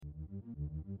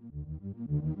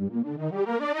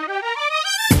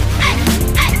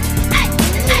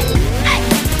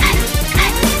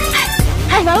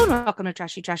welcome to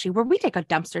Trashy Trashy, where we take a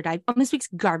dumpster dive on this week's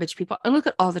garbage people and look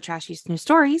at all the trashiest news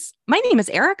stories. My name is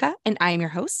Erica, and I am your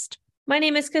host. My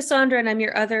name is Cassandra, and I'm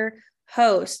your other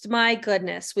host. My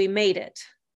goodness, we made it.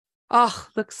 Oh,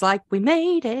 looks like we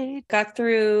made it. Got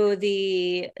through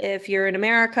if you're in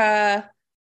America,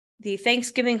 the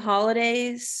Thanksgiving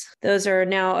holidays. Those are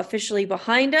now officially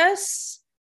behind us.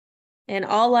 And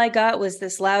all I got was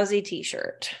this lousy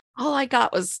t-shirt. All I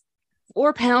got was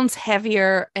 4 pounds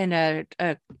heavier and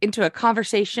into a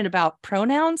conversation about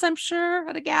pronouns, I'm sure,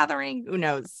 at a gathering. Who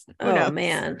knows? Who knows?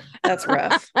 Man, that's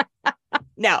rough.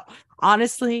 No,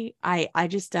 honestly, I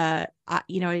just I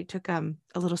took a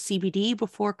little CBD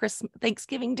before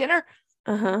Thanksgiving dinner.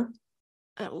 A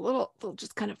little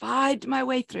just kind of vibed my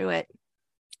way through it.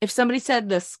 If somebody said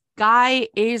the sky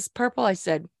is purple, I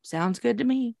said, sounds good to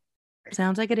me.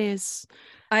 Sounds like it is.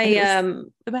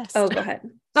 The best. Oh, go ahead.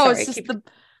 No, it's just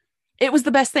it was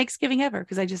the best Thanksgiving ever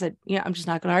because I just said, I'm just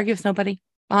not going to argue with nobody.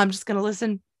 I'm just going to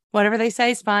listen. Whatever they say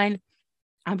is fine.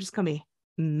 I'm just going to be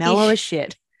mellow as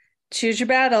shit. Choose your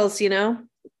battles, Yeah.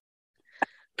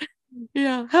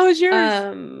 How was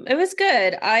yours? It was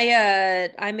good.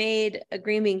 I made a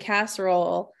green bean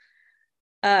casserole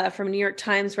from New York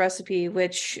Times recipe,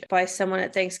 which by someone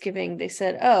at Thanksgiving, they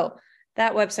said, oh,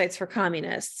 that website's for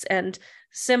communists. And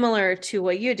similar to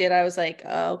what you did, I was like,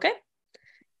 oh, okay.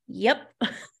 Yep.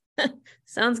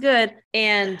 Sounds good.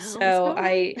 And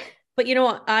but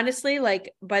honestly,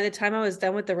 like by the time I was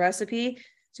done with the recipe,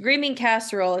 it's green bean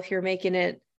casserole. If you're making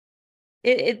it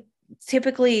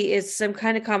typically is some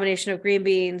kind of combination of green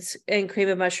beans and cream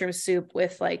of mushroom soup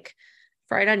with like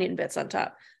fried onion bits on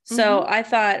top. So I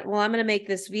thought, well, I'm going to make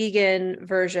this vegan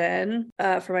version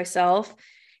for myself.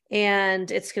 And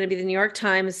it's going to be the New York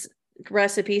Times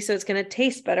recipe. So it's going to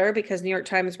taste better because New York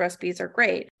Times recipes are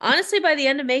great. Honestly, by the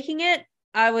end of making it,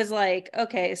 I was like,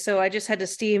 okay, so I just had to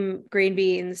steam green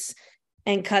beans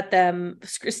and cut them,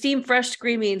 steam fresh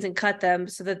green beans and cut them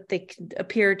so that they could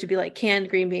appear to be like canned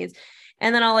green beans.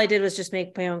 And then all I did was just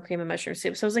make my own cream of mushroom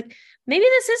soup. So I was like, maybe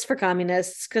this is for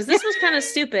communists because this was kind of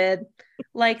stupid.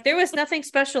 Like there was nothing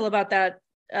special about that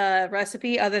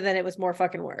recipe other than it was more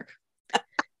fucking work.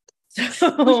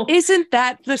 So isn't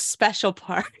that the special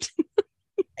part?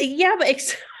 Yeah, but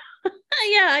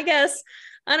yeah, I guess.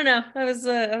 I don't know. I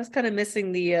was kind of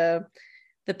missing the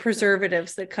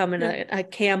preservatives that come in a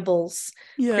Campbell's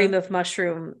cream of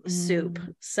mushroom soup.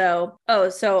 So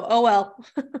well.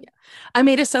 I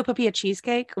made a sopapilla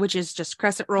cheesecake, which is just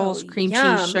crescent rolls, cream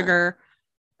cheese, sugar,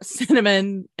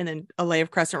 cinnamon, and then a layer of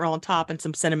crescent roll on top and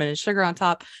some cinnamon and sugar on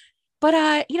top.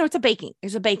 But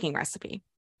it's a baking recipe.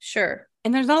 Sure.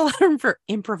 And there's not a lot of room for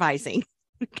improvising.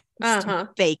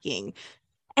 Baking.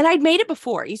 And I'd made it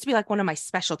before. It used to be like one of my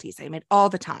specialties. I made all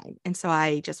the time. And so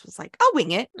I just was like, I'll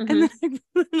wing it. And then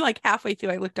like halfway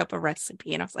through, I looked up a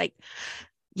recipe and I was like,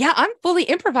 yeah, I'm fully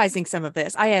improvising some of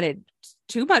this. I added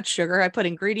too much sugar. I put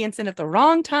ingredients in at the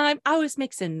wrong time. I was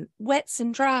mixing wets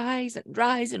and dries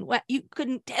and wet. You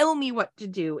couldn't tell me what to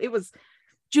do. It was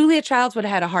Julia Childs would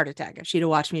have had a heart attack if she'd have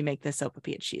watched me make this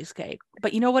sopapilla cheesecake.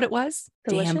 But you know what it was?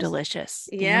 Damn delicious.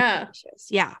 Yeah. Damn delicious.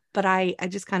 Yeah. But I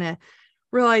just kind of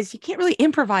realized you can't really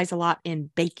improvise a lot in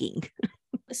baking.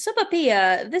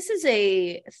 Sopapilla, this is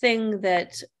a thing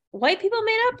that white people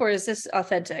made up, or is this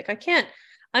authentic?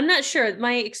 I'm not sure.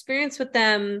 My experience with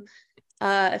them,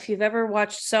 if you've ever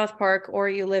watched South Park or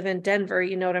you live in Denver,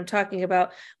 you know what I'm talking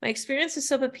about. My experience with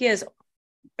sopapillas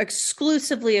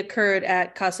exclusively occurred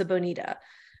at Casa Bonita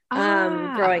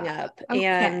growing up. Okay.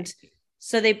 And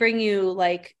so they bring you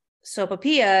like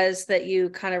sopapillas that you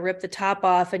kind of rip the top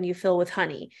off and you fill with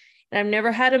honey. And I've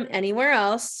never had them anywhere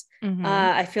else.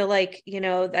 I feel like,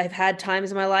 I've had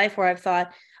times in my life where I've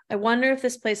thought, I wonder if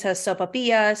this place has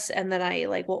sopapillas, and then I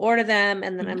will order them,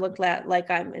 and then I look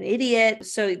like I'm an idiot.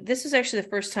 So this is actually the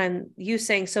first time you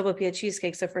saying sopapilla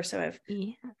cheesecake's the first time I've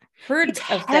heard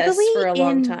of this for a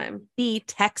long time. The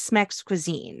Tex-Mex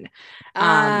cuisine.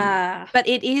 But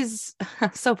it is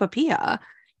sopapilla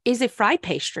is a fried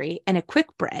pastry and a quick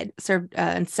bread served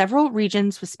in several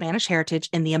regions with Spanish heritage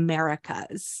in the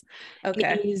Americas.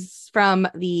 Okay. It is from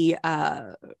the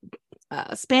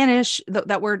Spanish,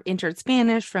 that word entered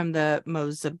Spanish from the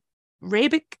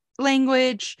Mozambique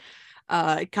language.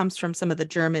 It comes from some of the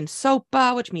German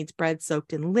sopa, which means bread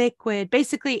soaked in liquid.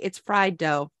 Basically, it's fried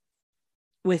dough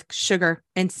with sugar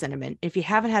and cinnamon. If you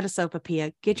haven't had a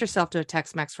sopapilla, get yourself to a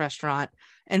Tex-Mex restaurant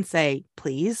and say,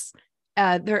 please.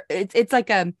 It's like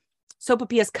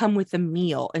sopapillas come with the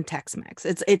meal in Tex-Mex.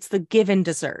 It's the given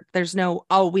dessert. There's no,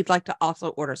 we'd like to also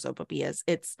order sopapillas.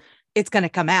 It's going to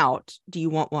come out. Do you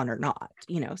want one or not?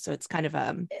 So it's kind of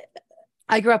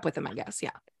I grew up with them, I guess.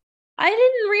 Yeah. I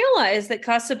didn't realize that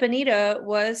Casa Bonita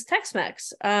was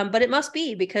Tex-Mex, but it must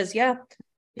be because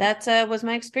that was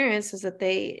my experience. Is that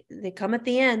they come at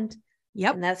the end,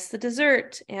 and that's the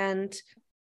dessert, and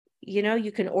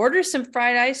you can order some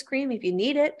fried ice cream if you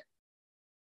need it,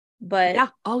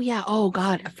 but oh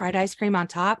God, a fried ice cream on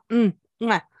top.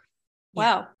 Mwah.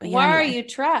 Wow. Why are you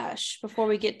trash before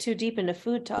we get too deep into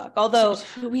food talk? Although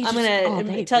I'm going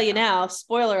to tell you now,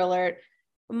 spoiler alert,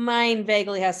 mine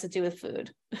vaguely has to do with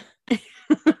food.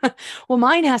 Well,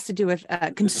 mine has to do with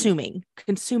consuming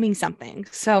something.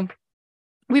 So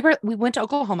we went to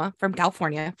Oklahoma from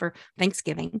California for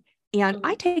Thanksgiving, and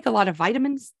I take a lot of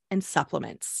vitamins and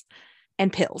supplements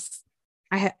and pills.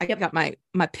 I got my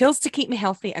pills to keep me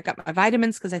healthy. I got my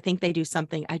vitamins because I think they do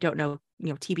something. I don't know,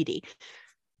 TBD.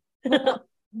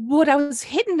 What I was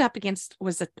hitting up against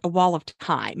was a wall of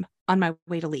time on my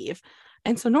way to leave.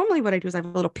 And so normally what I do is I have a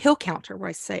little pill counter where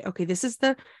I say, okay, this is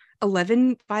the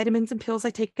 11 vitamins and pills I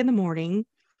take in the morning.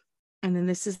 And then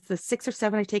this is the 6 or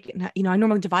 7 I take. And, I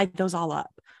normally divide those all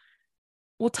up.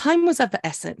 Well, time was of the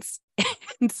essence.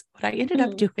 And what I ended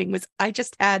up doing was I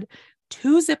just had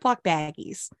 2 Ziploc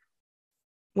baggies.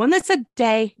 One that said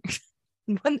day,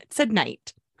 one that said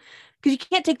night. Because you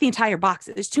can't take the entire box.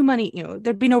 There's too many,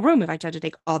 there'd be no room if I tried to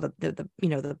take all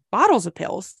the bottles of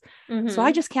pills. Mm-hmm. So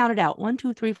I just counted out 1,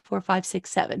 2, 3, 4, 5, 6,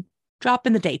 7, drop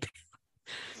in the day.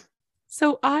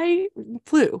 So I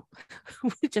flew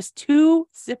with just 2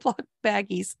 Ziploc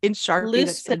baggies in Sharpie,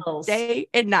 loose pills, day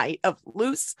and night of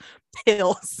loose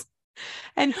pills.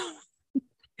 And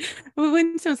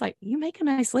Winston was like, you make a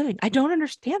nice living. I don't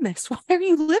understand this. Why are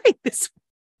you living this way?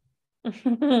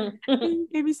 He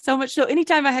gave me so much. So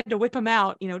anytime I had to whip him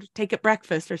out, to take a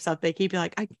breakfast or something, he'd be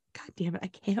like, God damn it, I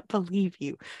can't believe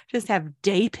you just have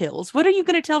day pills. What are you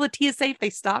going to tell the TSA if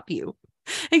they stop you?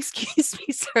 Excuse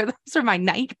me, sir, those are my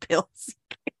night pills.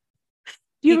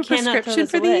 Do you have a prescription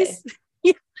for these?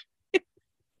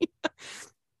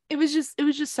 It was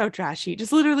just so trashy.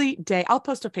 Just literally day. I'll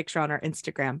post a picture on our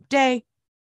Instagram. Day,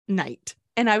 night.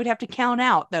 And I would have to count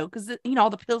out though, because all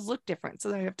the pills look different.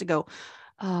 So I have to go,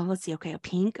 let's see. Okay, a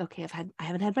pink. Okay, I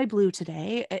haven't had my blue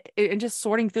today. And just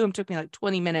sorting through them took me like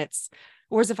 20 minutes.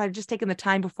 Whereas if I'd just taken the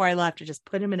time before I left to just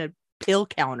put them in a pill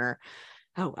counter.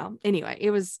 Oh well. Anyway, it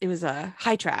was a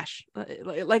high trash,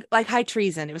 like high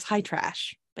treason. It was high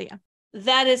trash. But yeah,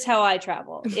 that is how I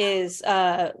travel. Is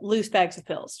loose bags of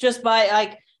pills. Just by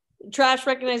like trash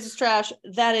recognizes trash.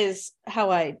 That is how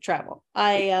I travel.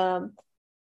 I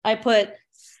put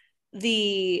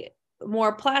the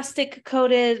more plastic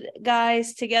coated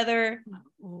guys together.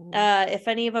 If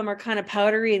any of them are kind of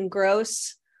powdery and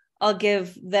gross, I'll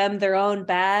give them their own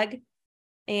bag.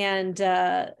 And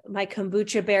my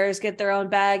kombucha bears get their own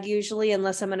bag usually,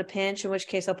 unless I'm in a pinch, in which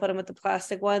case I'll put them with the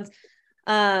plastic ones.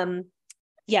 And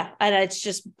it's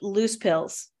just loose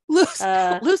pills. Loose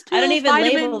pills. I don't even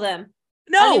label them.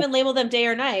 No, I don't even label them day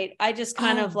or night. I just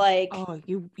kind of like,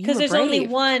 because there's only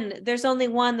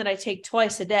one that I take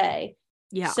twice a day.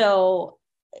 Yeah. So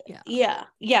yeah.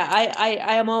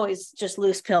 I am always just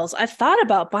loose pills. I've thought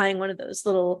about buying one of those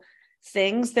little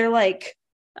things. They're like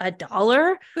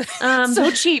 $1.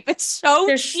 So cheap. It's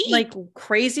so cheap. Like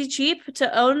crazy cheap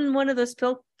to own one of those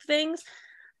pill things.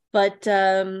 But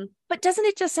doesn't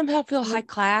it just somehow feel high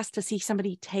class to see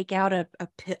somebody take out a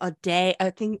day,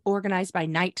 a thing organized by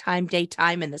nighttime,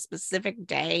 daytime, and the specific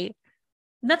day?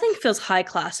 Nothing feels high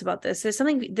class about this. There's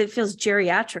something that feels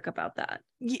geriatric about that.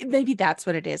 Maybe that's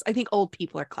what it is. I think old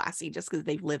people are classy just because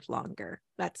they've lived longer.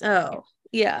 That's no.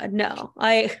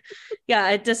 It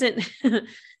doesn't.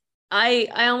 I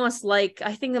almost I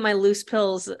think that my loose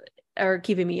pills are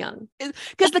keeping me young.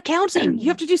 Because the counting, you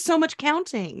have to do so much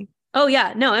counting. Oh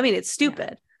yeah, no, I mean it's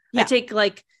stupid. Yeah. I take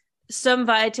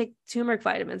I take turmeric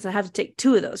vitamins. I have to take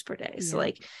 2 of those per day. So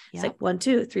it's like 1,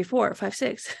 2, 3, 4, 5,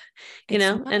 6.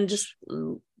 And just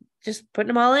putting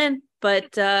them all in.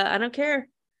 But I don't care.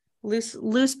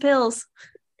 Loose pills.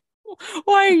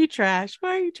 Why are you trash?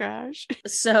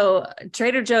 So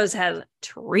Trader Joe's has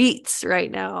treats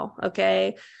right now.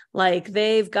 Okay,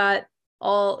 they've got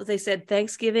they said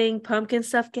Thanksgiving pumpkin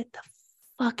stuff. Get the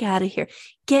fuck out of here.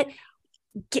 Get.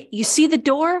 You see the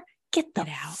door? Get the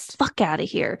fuck out of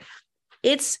here.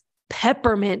 It's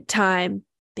peppermint time,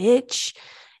 bitch.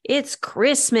 It's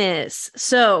Christmas.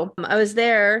 So I was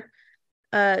there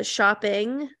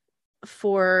shopping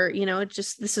for,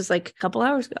 this is like a couple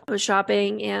hours ago. I was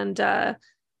shopping and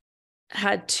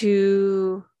had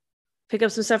to pick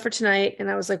up some stuff for tonight. And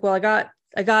I was like, well, I got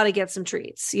to get some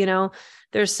treats.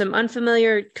 There's some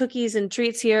unfamiliar cookies and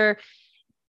treats here.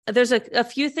 there's a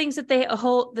few things that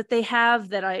they have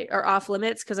that are off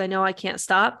limits because I know I can't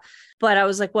stop. But I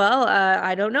was like, well,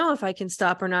 I don't know if I can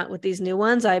stop or not with these new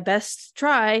ones. I best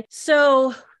try.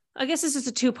 So I guess this is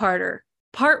a two-parter.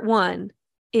 Part one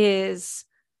is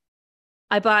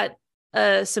I bought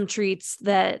some treats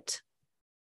that,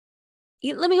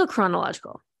 let me go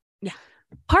chronological. Yeah.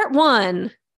 Part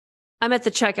one, I'm at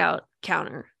the checkout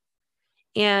counter,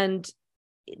 and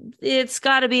it's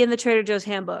got to be in the Trader Joe's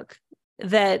handbook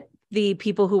that the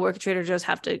people who work at Trader Joe's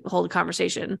have to hold a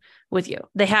conversation with you.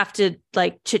 They have to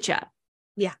like chit chat.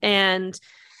 Yeah. And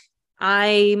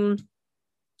I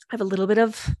have a little bit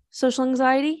of social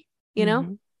anxiety, you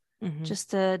know,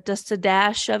 just a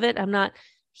dash of it. I'm not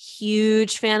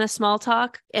huge fan of small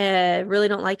talk. Really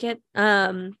don't like it.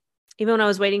 Even when I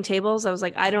was waiting tables, I was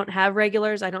like, I don't have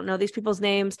regulars. I don't know these people's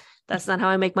names. That's not how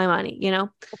I make my money, you know?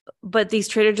 But these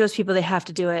Trader Joe's people, they have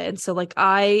to do it. And so like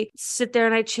I sit there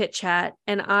and I chit chat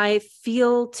and I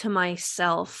feel to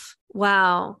myself,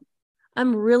 wow,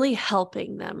 I'm really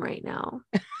helping them right now.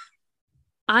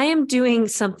 I am doing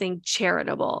something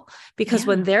charitable because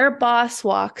when their boss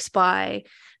walks by,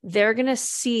 they're going to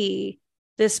see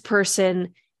this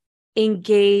person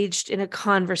engaged in a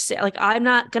conversation. Like I'm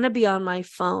not going to be on my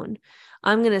phone.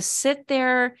 I'm going to sit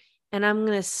there and I'm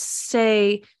going to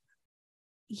say,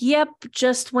 yep,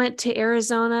 just went to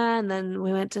Arizona and then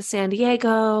we went to San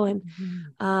Diego and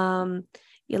a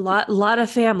lot of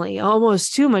family,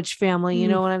 almost too much family. You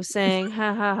know what I'm saying?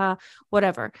 Ha ha ha,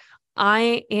 whatever.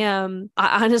 I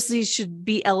honestly should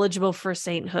be eligible for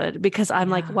sainthood because I'm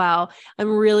like, wow,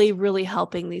 I'm really, really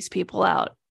helping these people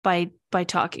out by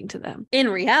talking to them. In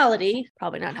reality,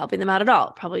 probably not helping them out at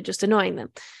all, probably just annoying them.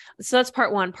 So that's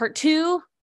part one. Part two,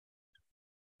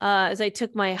 as I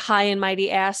took my high and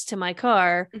mighty ass to my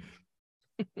car,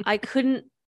 I couldn't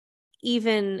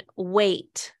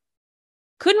wait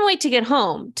to get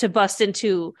home to bust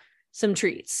into some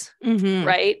treats,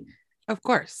 right? Of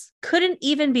course. Couldn't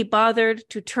even be bothered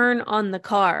to turn on the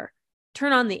car,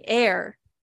 turn on the air.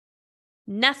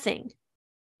 Nothing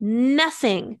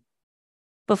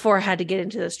before I had to get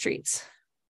into those treats.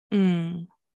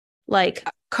 Like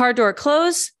car door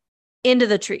close, into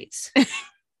the treats.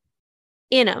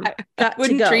 In them. I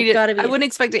wouldn't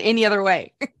expect it any other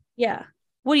way. Yeah.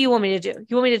 What do you want me to do?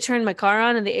 You want me to turn my car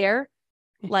on in the air?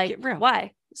 Like,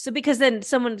 why? So because then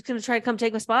someone's going to try to come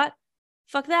take my spot?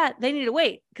 Fuck that. They need to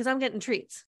wait because I'm getting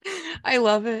treats. I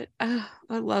love it. I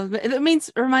love it.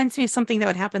 It reminds me of something that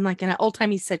would happen like in an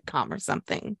old-timey sitcom or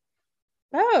something.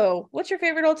 Oh, what's your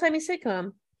favorite old-timey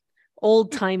sitcom?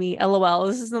 Old-timey, LOL.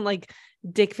 This isn't like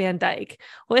Dick Van Dyke.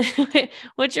 What's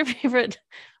your favorite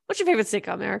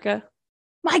sitcom, Erica?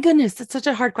 My goodness, that's such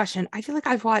a hard question. I feel like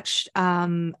I've watched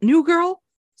New Girl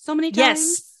so many times.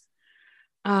 Yes.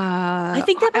 I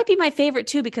think that might be my favorite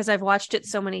too because I've watched it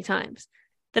so many times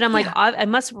that I'm like,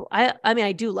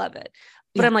 I do love it.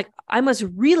 But I'm like, I must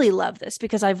really love this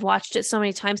because I've watched it so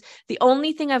many times. The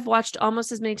only thing I've watched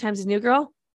almost as many times as New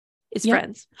Girl is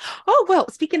Friends. Oh, well,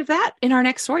 speaking of that, in our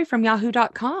next story from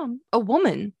yahoo.com, a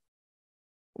woman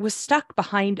was stuck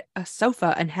behind a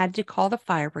sofa and had to call the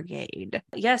fire brigade.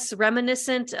 Yes,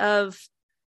 reminiscent of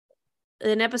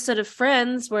an episode of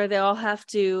Friends where they all have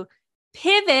to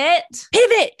pivot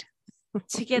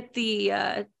to get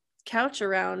the couch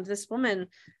around. This woman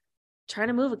trying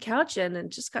to move a couch in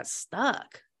and just got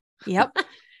stuck. Yep.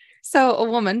 So a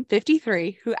woman,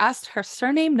 53, who asked her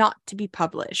surname not to be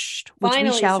published, which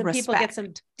finally, we shall some respect. People get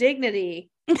some dignity.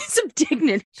 Some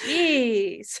dignity.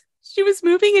 Jeez. She was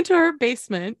moving into her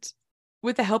basement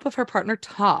with the help of her partner,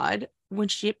 Todd, when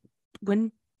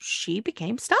she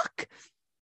became stuck.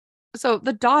 So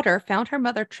the daughter found her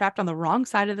mother trapped on the wrong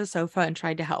side of the sofa and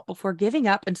tried to help before giving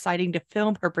up and deciding to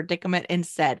film her predicament and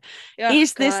said,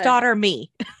 "Is this daughter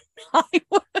me?"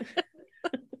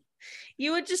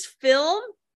 You would just film?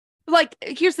 Like,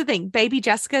 here's the thing, baby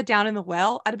Jessica down in the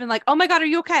well, I'd have been like, "Oh my God, are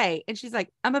you okay?" And she's like,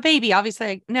 "I'm a baby." Obviously,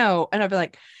 like, no. And I'd be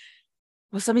like,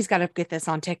 well, somebody's got to get this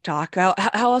on TikTok.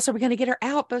 How else are we going to get her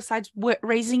out besides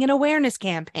raising an awareness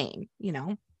campaign? You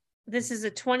know, this is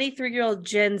a 23-year-old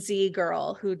Gen Z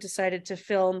girl who decided to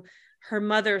film her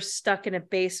mother stuck in a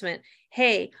basement.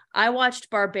 Hey, I watched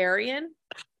Barbarian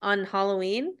on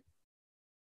Halloween,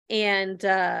 and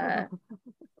I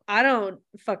don't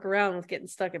fuck around with getting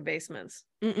stuck in basements.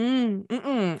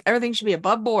 Everything should be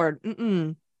above board.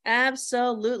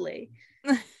 Absolutely.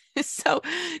 So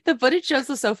the footage shows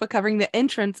the sofa covering the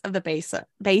entrance of the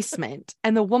basement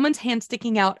and the woman's hand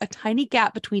sticking out a tiny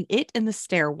gap between it and the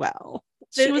stairwell.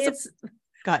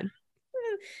 God.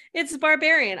 It's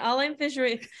Barbarian. All I'm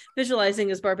visualizing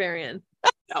is Barbarian.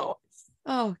 No.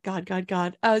 Oh God.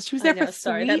 She was there for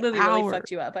sorry, 3 that movie hours. really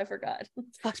fucked you up. I forgot.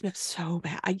 Fucked me up so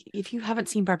bad. If you haven't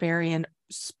seen Barbarian,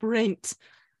 sprint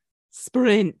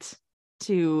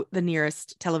to the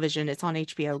nearest television. It's on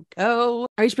HBO Go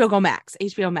or HBO Go Max.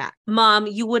 HBO Max. Mom,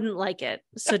 you wouldn't like it,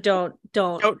 so don't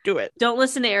do it. Don't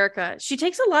listen to Erica. She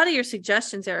takes a lot of your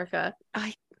suggestions, Erica.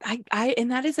 I and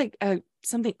that is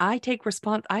something I take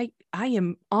response. I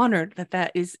am honored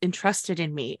that is entrusted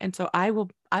in me, and so I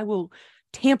will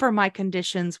tamper my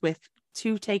conditions with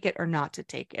to take it or not to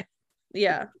take it.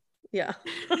 Yeah.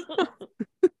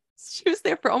 She was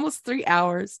there for almost 3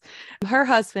 hours. Her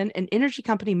husband, an energy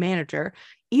company manager,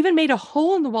 even made a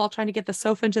hole in the wall trying to get the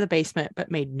sofa into the basement,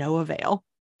 but made no avail.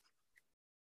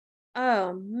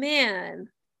 Oh man.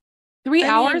 3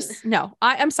 hours? No,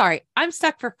 I'm sorry. I'm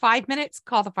stuck for 5 minutes.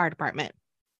 Call the fire department.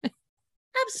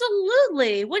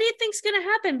 Absolutely. What do you think's going to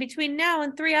happen between now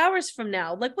and 3 hours from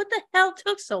now? Like, what the hell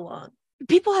took so long?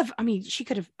 People have, she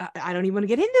could have, I don't even want to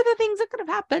get into the things that could have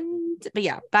happened. But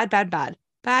yeah, bad.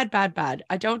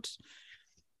 I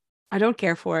don't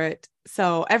care for it.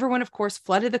 So everyone, of course,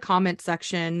 flooded the comment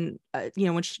section.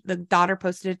 When the daughter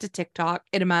posted it to TikTok,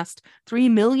 it amassed 3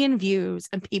 million views,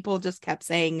 and people just kept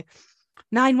saying,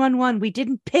 911, we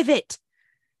didn't pivot.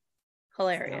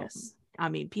 Hilarious. So,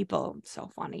 people,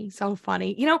 so funny.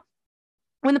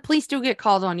 When the police do get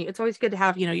called on you, it's always good to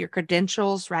have, your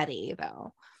credentials ready,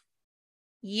 though.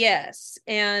 Yes.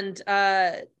 And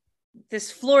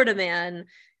this Florida man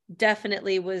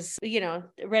definitely was,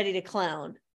 ready to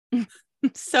clown.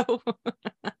 So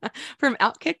from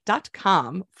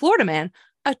Outkick.com, Florida Man,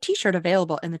 a t-shirt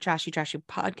available in the Trashy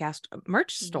Podcast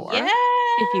merch store. Yes.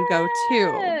 If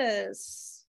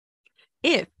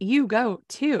you go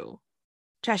to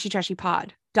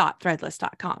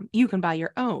trashypod.threadless.com, you can buy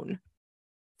your own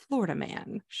Florida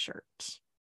Man shirt.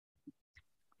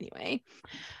 Anyway,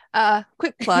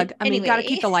 quick plug. Gotta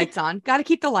keep the lights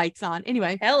on.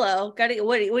 Anyway. Hello. What do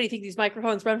you think, these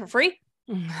microphones run for free?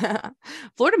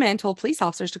 Florida man told police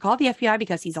officers to call the FBI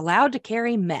because he's allowed to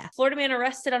carry meth. Florida man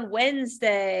arrested on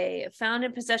Wednesday, found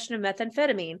in possession of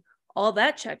methamphetamine. All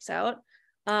that checks out.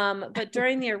 But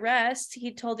during the arrest,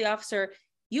 he told the officer,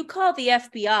 "You call the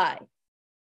FBI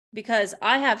because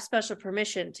I have special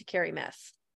permission to carry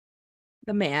meth."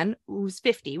 The man, who's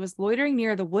 50, was loitering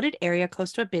near the wooded area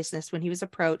close to a business when he was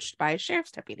approached by a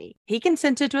sheriff's deputy. He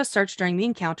consented to a search during the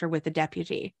encounter with the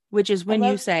deputy, which is when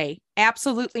you say,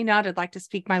 absolutely not, I'd like to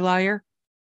speak my lawyer.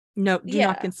 No, do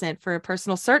not consent for a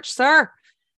personal search, sir.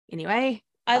 Anyway.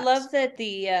 I love that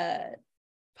the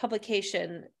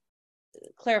publication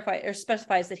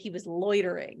specifies that he was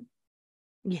loitering.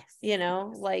 Yes. This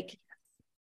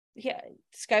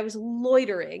guy was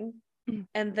loitering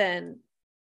and then...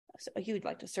 So you would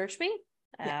like to search me?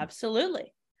 Yeah.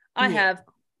 Absolutely. I have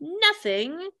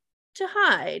nothing to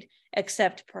hide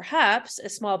except perhaps a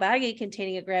small baggie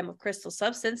containing a gram of crystal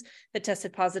substance that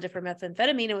tested positive for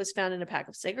methamphetamine and was found in a pack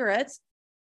of cigarettes.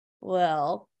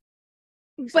 Well,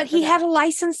 but he had a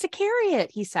license to carry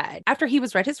it, he said. After he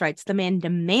was read his rights, the man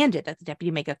demanded that the deputy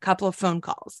make a couple of phone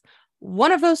calls.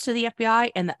 One of those to the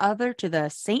FBI and the other to the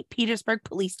St. Petersburg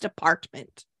Police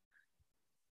Department.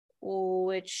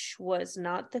 Which was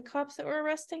not the cops that were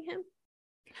arresting him?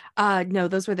 No,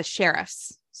 those were the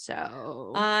sheriffs.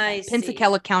 So I see.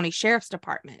 Pensacola County Sheriff's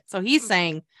Department. So he's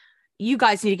saying, you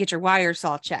guys need to get your wires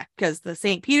all checked because the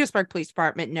St. Petersburg Police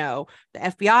Department the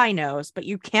FBI knows, but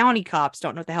you county cops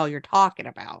don't know what the hell you're talking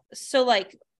about. So,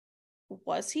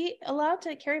 was he allowed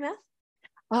to carry meth?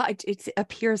 It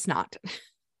appears not.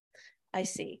 I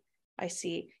see.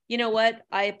 You know what?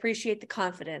 I appreciate the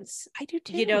confidence. I do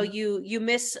too. You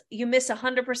miss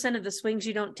 100% of the swings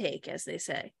you don't take, as they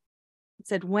say. It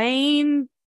said Wayne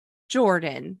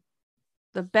Jordan,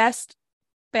 the best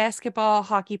basketball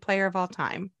hockey player of all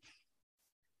time.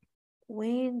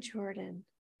 Wayne Jordan.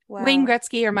 Wow. Wayne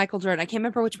Gretzky or Michael Jordan. I can't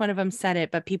remember which one of them said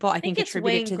it, but people I think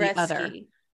attribute it to the other.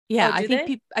 Yeah, I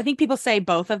think people say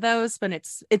both of those, but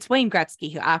it's Wayne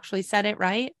Gretzky who actually said it,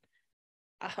 right?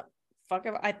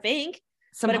 I think.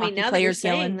 Some hockey players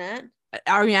yelling that.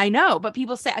 I know, but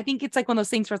people say, I think it's like one of those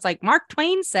things where it's like Mark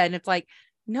Twain said, and it's like,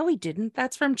 no, he didn't.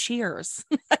 That's from Cheers.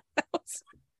 that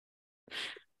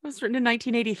was written in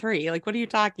 1983. Like, what are you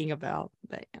talking about?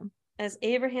 But, yeah. As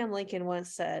Abraham Lincoln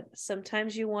once said,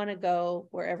 sometimes you want to go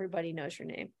where everybody knows your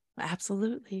name.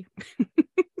 Absolutely.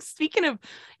 Speaking of,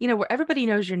 where everybody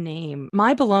knows your name,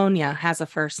 My Bologna has a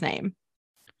first name.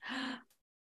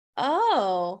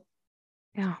 Oh.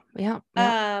 Yeah.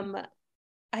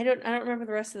 I don't remember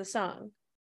the rest of the song.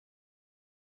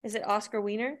 Is it Oscar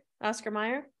Meyer?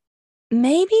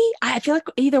 Maybe. I feel like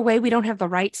either way, we don't have the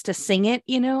rights to sing it.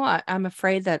 I'm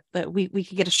afraid that we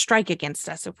could get a strike against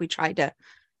us if we tried to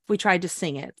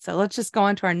sing it. So let's just go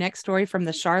on to our next story from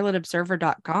the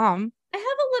charlotteobserver.com. I have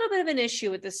a little bit of an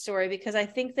issue with this story because I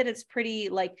think that it's pretty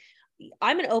like,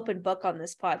 I'm an open book on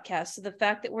this podcast. So the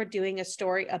fact that we're doing a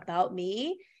story about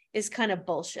me is kind of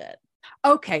bullshit.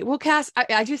 Okay. Well, Cass,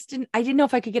 I didn't know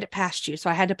if I could get it past you. So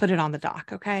I had to put it on the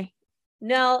dock. Okay.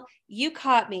 No, you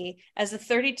caught me as a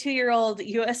 32-year-old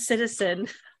US citizen.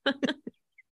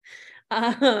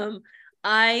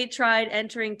 I tried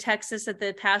entering Texas at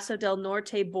the Paso del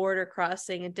Norte border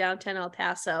crossing in downtown El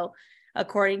Paso,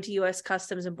 according to U.S.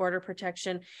 Customs and Border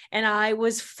Protection, and I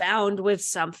was found with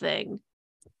something.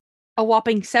 A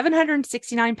whopping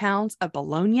 769 pounds of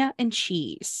bologna and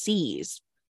cheese seized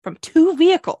from 2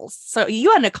 vehicles. So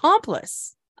you had an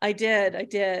accomplice. I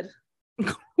did.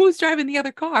 Who's driving the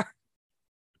other car?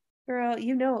 Girl,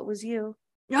 you know it was you.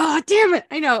 Oh, damn it.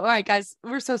 I know. All right, guys,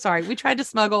 we're so sorry. We tried to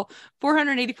smuggle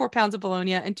 484 pounds of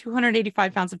bologna and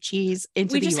 285 pounds of cheese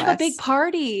into the US. We just have a big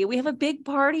party. We have a big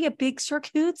party, a big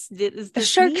charcuterie. The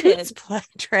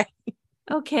charcuterie tray.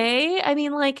 Okay. I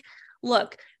mean, like,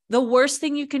 look, the worst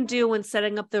thing you can do when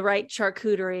setting up the right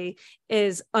charcuterie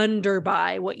is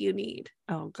underbuy what you need.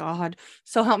 Oh, God.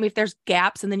 So help me if there's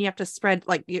gaps and then you have to spread,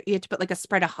 like, you have to put like a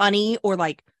spread of honey or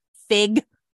like fig.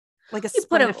 Like a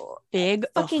spread of fig,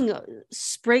 fucking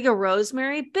sprig of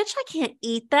rosemary, bitch. I can't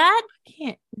eat that. I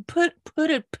can't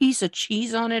put a piece of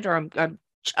cheese on it, or I'm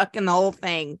chucking the whole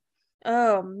thing.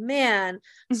 Oh man!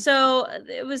 So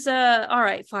it was all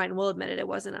right, fine. We'll admit it. It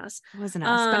wasn't us. It wasn't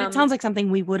us, but it sounds like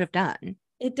something we would have done.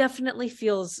 It definitely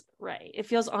feels right. It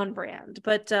feels on brand.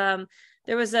 But there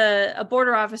was a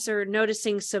border officer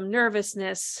noticing some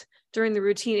nervousness during the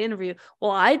routine interview.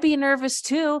 Well, I'd be nervous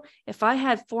too if I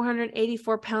had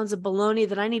 484 pounds of bologna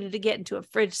that I needed to get into a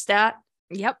fridge stat.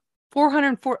 Yep.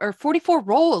 44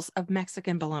 rolls of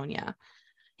Mexican bologna.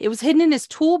 It was hidden in his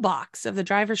toolbox of the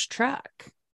driver's truck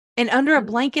and under a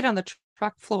blanket on the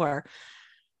truck floor.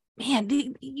 Man,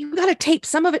 you got to tape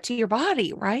some of it to your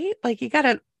body, right? Like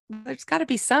there's got to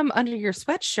be some under your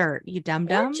sweatshirt, you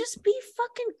dum-dum. Just be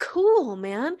fucking cool,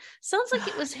 man. Sounds like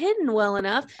it was hidden well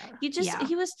enough. He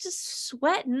was just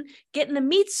sweating, getting the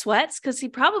meat sweats because he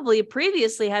probably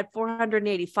previously had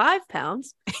 485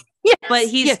 pounds. Yes, but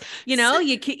he's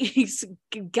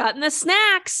gotten the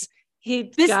snacks.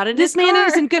 This man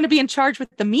isn't going to be in charge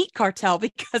with the meat cartel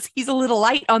because he's a little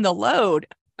light on the load.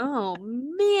 Oh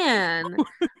man.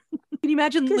 Can you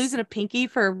imagine losing a pinky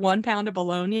for 1 pound of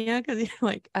bologna? Because you're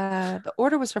like, the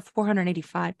order was for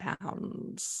 485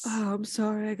 pounds. Oh, I'm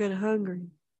sorry. I got hungry.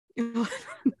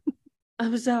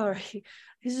 I'm sorry.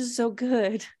 This is so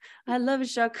good. I love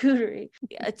charcuterie.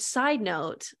 A side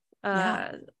note.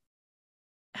 Have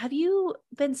you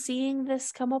been seeing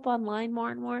this come up online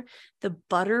more and more? The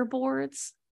butter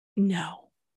boards? No.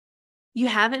 You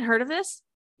haven't heard of this?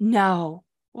 No.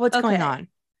 What's going on?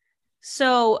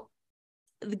 So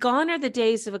gone are the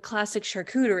days of a classic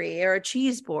charcuterie or a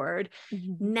cheese board.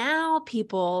 Mm-hmm. Now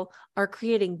people are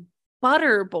creating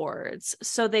butter boards.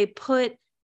 So they put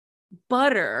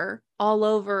butter all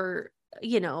over,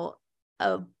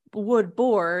 a wood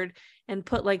board and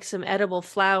put like some edible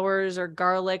flowers or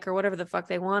garlic or whatever the fuck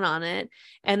they want on it.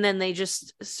 And then they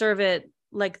just serve it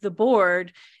like the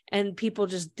board and people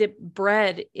just dip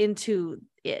bread into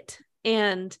it.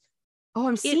 And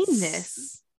I'm seeing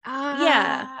this.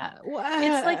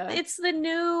 It's like it's the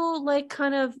new like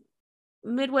kind of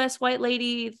Midwest white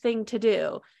lady thing to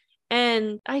do,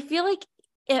 and I feel like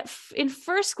if in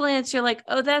first glance you're like,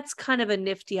 oh, that's kind of a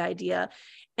nifty idea,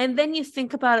 and then you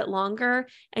think about it longer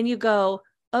and you go,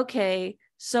 okay,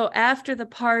 so after the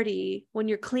party when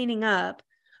you're cleaning up,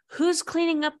 who's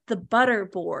cleaning up the butter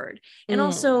board? And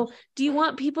also, do you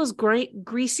want people's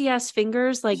greasy ass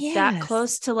fingers like that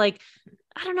close to like,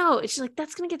 I don't know. It's just like,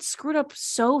 that's going to get screwed up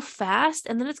so fast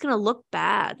and then it's going to look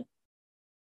bad.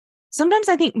 Sometimes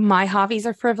I think my hobbies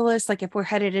are frivolous. Like if we're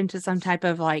headed into some type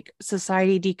of like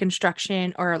society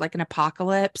deconstruction or like an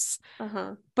apocalypse.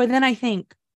 But then I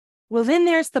think, well, then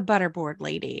there's the butterboard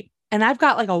lady and I've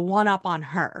got like a one up on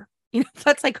her.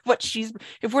 That's like what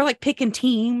if we're like picking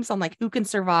teams on like who can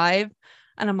survive.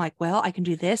 And I'm like, well, I can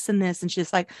do this and this. And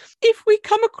she's like, if we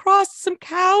come across some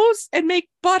cows and make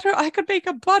butter, I could make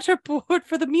a butter board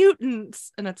for the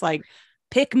mutants. And it's like,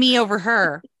 pick me over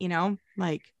her,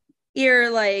 like.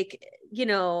 You're like,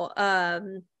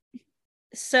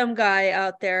 some guy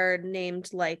out there named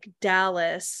like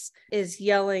Dallas is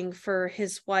yelling for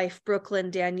his wife,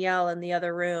 Brooklyn Danielle, in the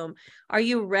other room. Are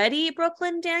you ready,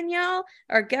 Brooklyn Danielle?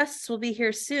 Our guests will be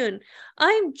here soon.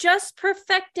 I'm just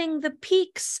perfecting the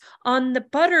peaks on the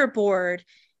butter board.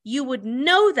 You would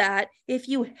know that if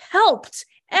you helped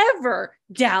ever,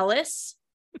 Dallas.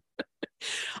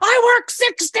 I work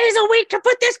 6 days a week to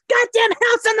put this goddamn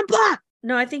house on the block.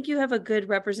 No, I think you have a good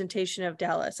representation of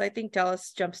Dallas. I think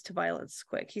Dallas jumps to violence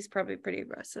quick. He's probably pretty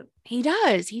aggressive. He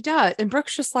does. And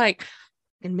Brooke's just like,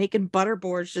 and making butter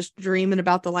boards, just dreaming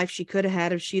about the life she could have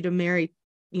had if she'd have married,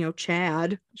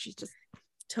 Chad. She's just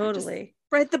totally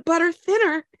spread the butter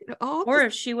thinner. Or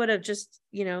if she would have just,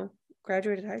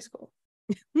 graduated high school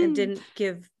and didn't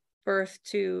give birth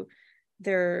to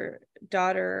their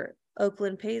daughter,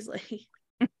 Oakland Paisley.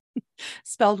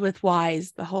 Spelled with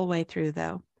Y's the whole way through,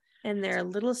 though. And their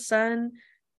little son,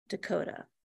 Dakota.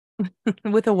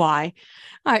 With a Y.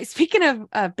 All right. Speaking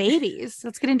of babies,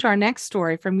 let's get into our next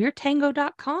story from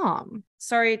yourtango.com.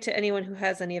 Sorry to anyone who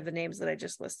has any of the names that I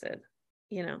just listed.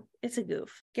 It's a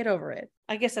goof. Get over it.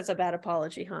 I guess that's a bad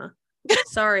apology, huh?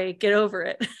 Sorry, get over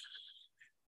it.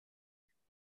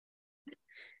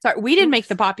 Sorry, we didn't make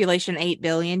the population 8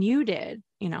 billion. You did,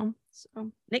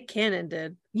 So Nick Cannon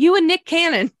did. You and Nick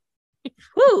Cannon.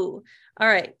 Whoo! All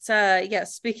right. So,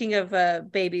 speaking of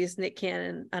babies, Nick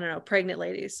Cannon, I don't know, pregnant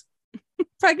ladies.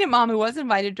 Pregnant mom who was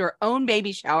invited to her own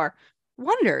baby shower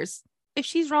wonders if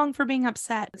she's wrong for being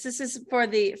upset. This is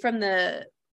from the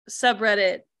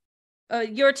subreddit.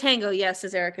 Your Tango, yes,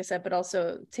 as Erica said, but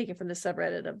also taken from the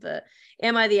subreddit of the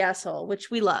Am I the Asshole,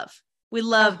 which we love. We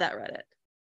love that Reddit.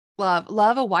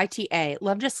 Love a YTA.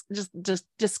 Love just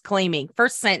disclaiming.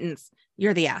 First sentence,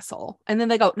 you're the asshole. And then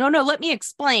they go, no, let me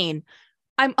explain.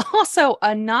 I'm also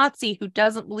a Nazi who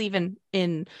doesn't believe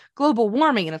in global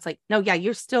warming. And it's like, no, yeah,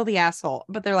 you're still the asshole.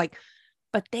 But they're like,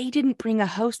 but they didn't bring a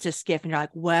hostess gift. And you're like,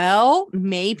 well,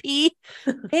 maybe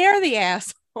they're the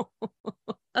asshole.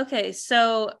 Okay,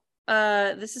 so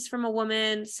this is from a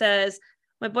woman, says,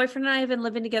 my boyfriend and I have been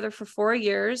living together for 4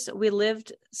 years.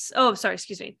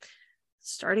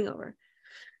 Starting over.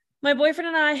 My boyfriend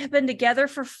and I have been together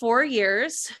for 4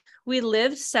 years. We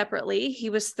lived separately. He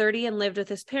was 30 and lived with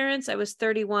his parents. I was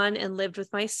 31 and lived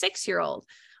with my 6-year-old.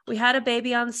 We had a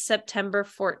baby on September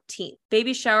 14th.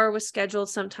 Baby shower was scheduled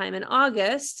sometime in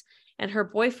August, and her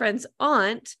boyfriend's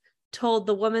aunt told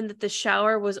the woman that the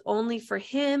shower was only for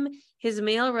him, his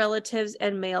male relatives,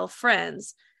 and male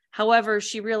friends. However,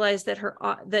 she realized that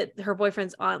her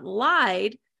boyfriend's aunt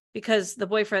lied, because the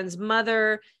boyfriend's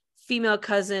mother, female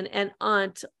cousin, and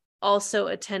aunt also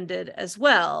attended as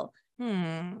well.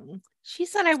 She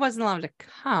said I wasn't allowed to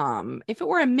come. If it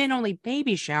were a men-only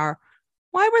baby shower,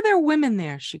 why were there women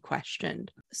there? She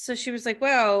questioned. So she was like,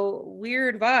 wow,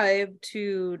 weird vibe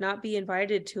to not be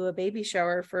invited to a baby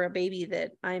shower for a baby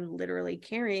that I'm literally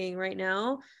carrying right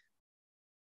now.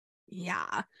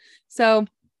 Yeah. So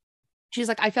she's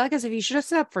like, I feel like as if he should have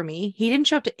stood up for me. He didn't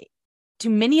show up to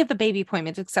many of the baby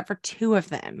appointments except for 2 of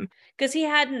them. Because he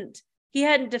hadn't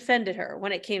defended her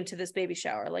when it came to this baby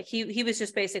shower. Like he was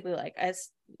just basically like,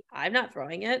 I'm not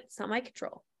throwing it. It's not my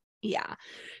control. Yeah.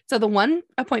 So the one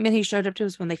appointment he showed up to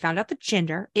was when they found out the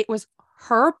gender. It was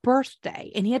her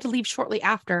birthday, and he had to leave shortly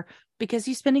after because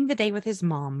he's spending the day with his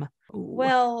mom. Ooh.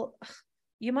 Well,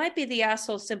 you might be the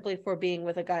asshole simply for being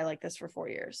with a guy like this for 4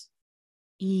 years.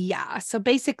 Yeah. So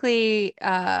basically,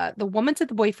 the woman said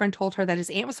the boyfriend told her that his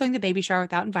aunt was throwing the baby shower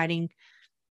without inviting.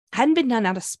 Hadn't been done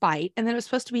out of spite, and then it was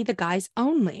supposed to be the guys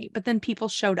only. But then people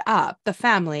showed up, the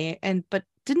family, but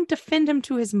didn't defend him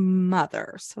to his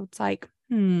mother. So it's like,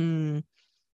 sounds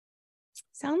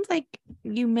like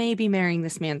you may be marrying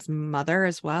this man's mother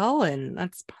as well, and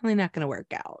that's probably not going to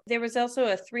work out. There was also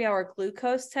a 3-hour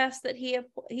glucose test that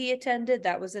he attended.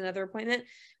 That was another appointment,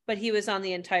 but he was on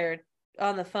the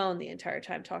phone the entire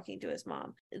time talking to his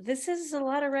mom. This is a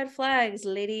lot of red flags,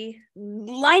 lady.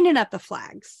 Lining up the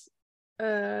flags.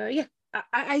 Yeah,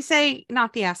 I say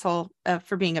not the asshole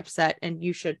for being upset, and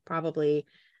you should probably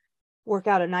work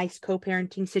out a nice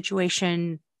co-parenting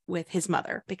situation with his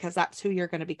mother, because that's who you're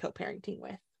going to be co-parenting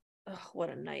with. Oh, what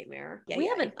a nightmare. We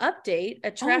have an update, a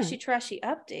trashy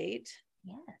update.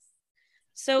 Yes.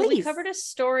 So we covered a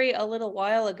story a little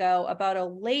while ago about a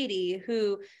lady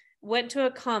who went to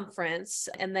a conference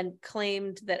and then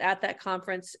claimed that at that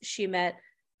conference she met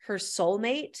her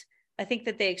soulmate. I think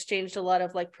that they exchanged a lot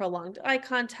of like prolonged eye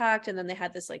contact, and then they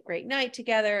had this like great night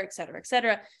together, et cetera, et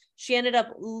cetera. She ended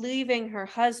up leaving her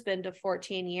husband of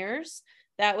 14 years.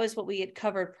 That was what we had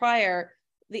covered prior.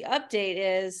 The update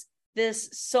is this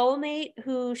soulmate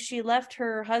who she left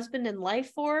her husband in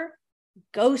life for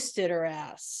ghosted her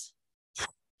ass.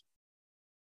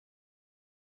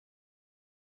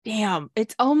 Damn,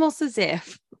 it's almost as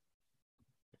if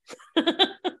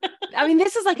I mean,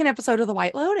 this is like an episode of The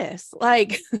White Lotus.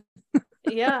 Like,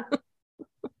 yeah.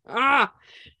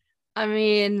 I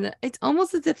mean, it's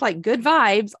almost as if like good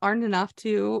vibes aren't enough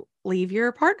to leave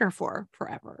your partner for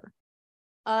forever.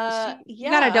 You got a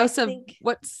Yeah, I dose of think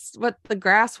what the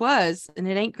grass was, and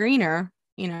it ain't greener,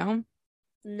 you know.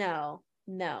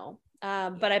 no.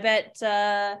 But I bet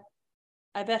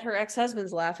her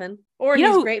ex-husband's laughing, or You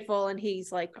he's know, grateful and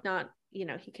he's like not, he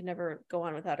can never go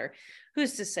on without her.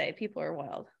 Who's to say? People are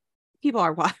wild. people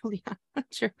are wild. Yeah,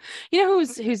 that's true. You know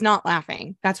who's not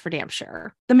laughing? That's for damn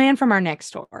sure. The man from our next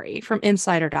story from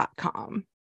Insider.com.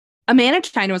 A man in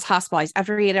China was hospitalized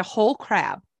after he ate a whole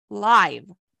crab live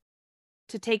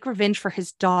to take revenge for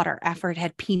his daughter after it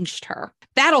had pinched her.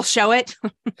 That'll show it.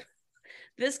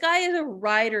 This guy is a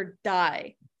ride or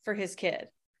die for his kid.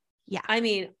 Yeah. I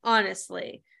mean,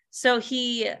 honestly. So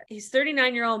he's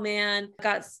 39-year-old man,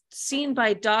 got seen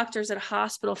by doctors at a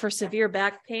hospital for severe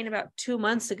back pain about 2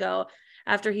 months ago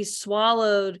after he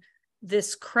swallowed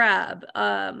this crab.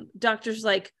 Doctors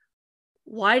like,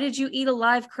 why did you eat a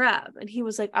live crab? And he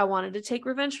was like, I wanted to take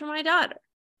revenge for my daughter.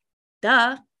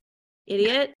 Duh,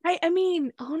 idiot. I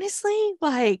mean, honestly,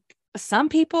 like some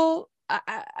people,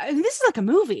 this is like a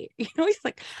movie. He's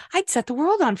like, I'd set the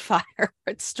world on fire.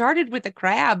 It started with a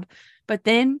crab, but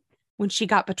then when she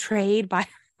got betrayed by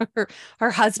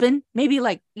her husband, maybe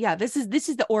like, yeah, this is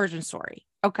the origin story.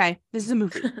 Okay, this is a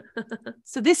movie.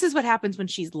 So this is what happens when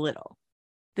she's little.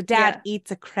 The dad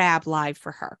eats a crab live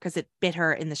for her because it bit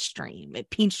her in the stream. It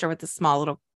pinched her with a small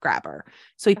little grabber.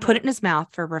 So he put it in his mouth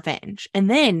for revenge. And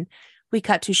then we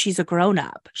cut to she's a grown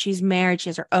up. She's married. She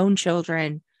has her own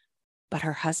children. But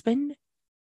her husband,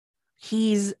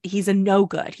 he's a no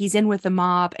good. He's in with the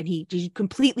mob and he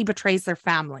completely betrays their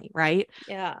family, right?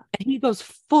 Yeah. And he goes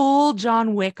full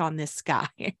John Wick on this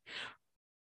guy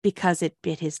because it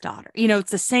bit his daughter.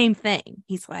 It's the same thing.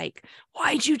 He's like,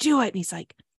 why'd you do it? And he's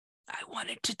like, I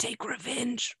wanted to take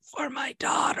revenge for my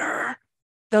daughter.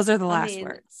 Those are the last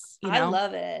words. I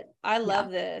love it. I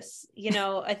love this.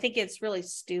 I think it's really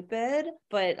stupid,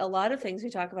 but a lot of things we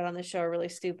talk about on the show are really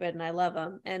stupid and I love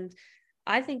them. And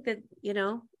I think that,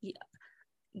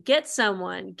 get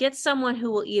someone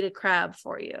who will eat a crab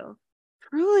for you.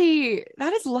 Truly,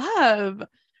 that is love.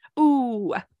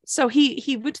 Ooh. So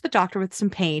he went to the doctor with some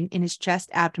pain in his chest,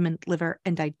 abdomen, liver,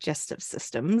 and digestive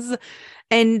systems.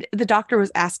 And the doctor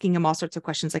was asking him all sorts of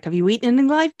questions like, have you eaten any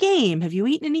live game? Have you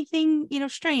eaten anything,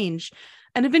 strange?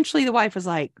 And eventually the wife was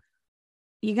like,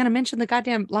 you going to mention the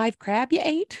goddamn live crab you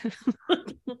ate?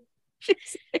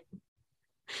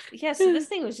 Yeah, so this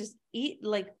thing was just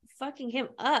fucking him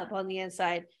up on the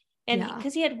inside. And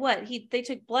because he had they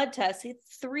took blood tests. He had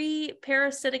 3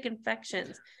 parasitic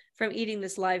infections from eating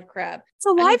this live crab.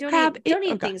 So live crab, don't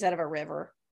eat things out of a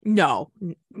river. No,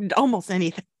 almost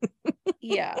anything.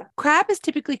 Yeah. Crab is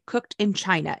typically cooked in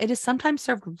China. It is sometimes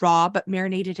served raw, but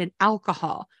marinated in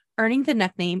alcohol, earning the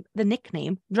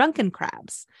nickname drunken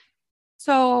crabs.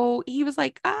 So he was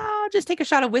like, I'll just take a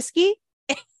shot of whiskey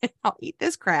and I'll eat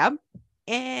this crab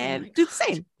and do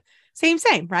the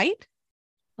same, right?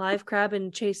 Live crab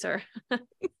and chaser.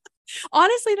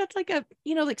 Honestly, that's like a,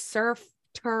 like surf,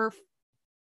 turf.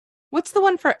 What's the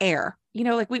one for air?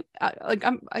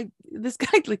 This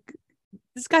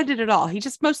guy did it all. He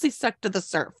just mostly stuck to the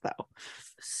surf though.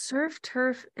 Surf,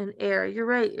 turf, and air. You're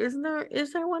right. Is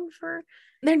there one for?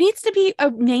 There needs to be a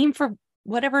name for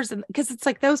whatever's because it's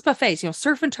like those buffets,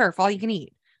 surf and turf, all you can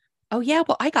eat. Oh yeah,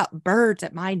 well I got birds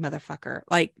at mine, motherfucker.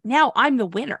 Like now I'm the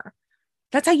winner.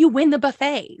 That's how you win the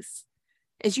buffets.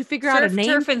 Is you figure out a name.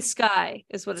 Surf and sky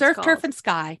is what it's called. Surf, turf, and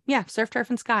sky. Yeah, surf, turf,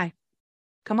 and sky.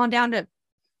 Come on down to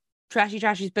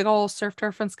Trashy's big old surf,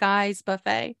 turf, and skies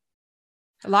buffet.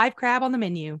 A live crab on the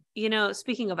menu.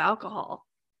 Speaking of alcohol.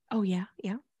 Oh yeah.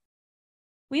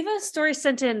 We have a story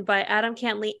sent in by Adam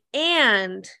Cantley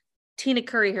and Tina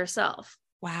Curry herself.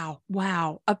 Wow.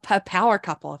 A power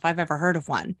couple, if I've ever heard of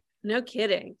one. No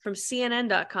kidding. From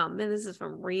CNN.com. And this is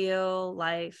from real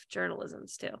life journalism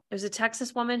too. There's a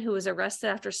Texas woman who was arrested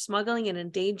after smuggling an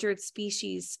endangered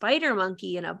species spider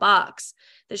monkey in a box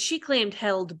that she claimed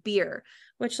held beer,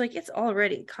 which it's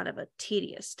already kind of a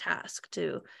tedious task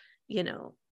to,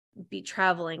 be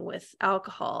traveling with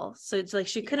alcohol. So it's like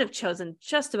she could have chosen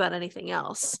just about anything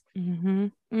else.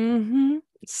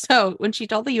 So when she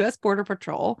told the U.S. Border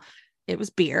Patrol it was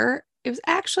beer, it was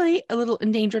actually a little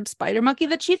endangered spider monkey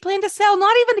that she'd planned to sell,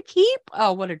 not even to keep.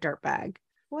 Oh, what a dirtbag.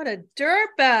 What a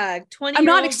dirtbag.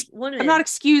 20-year-old woman. I'm not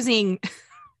excusing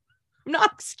I'm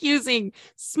not excusing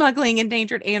smuggling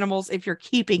endangered animals if you're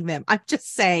keeping them. I'm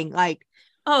just saying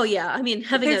oh yeah, I mean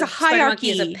having there's a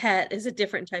hierarchy as a pet is a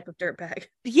different type of dirtbag.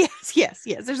 Yes.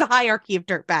 There's a hierarchy of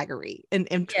dirtbaggery and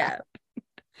yeah.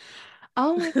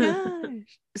 Oh my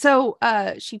gosh. So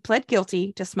she pled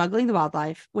guilty to smuggling the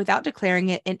wildlife without declaring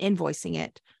it and invoicing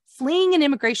it, fleeing an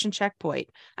immigration checkpoint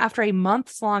after a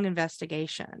months-long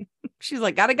investigation. She's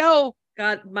like, gotta go.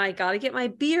 Gotta get my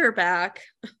beer back.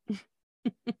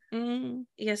 Mm.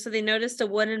 Yeah, so they noticed a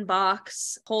wooden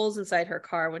box, holes inside her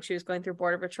car when she was going through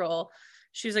Border Patrol.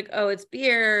 She was like, oh, it's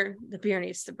beer. The beer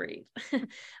needs to breathe.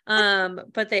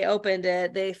 But they opened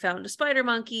it. They found a spider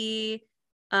monkey.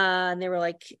 And they were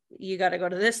like, you got to go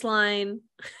to this line.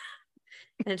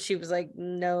 And she was like,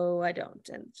 no, I don't.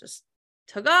 And just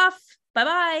took off.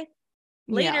 Bye-bye.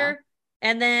 Later. Yeah.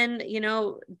 And then,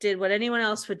 did what anyone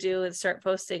else would do and start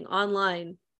posting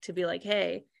online to be like,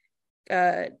 hey,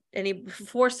 any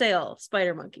for sale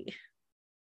spider monkey.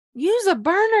 Use a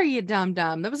burner, you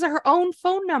dum-dum. That was her own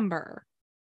phone number.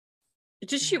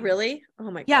 Did she really?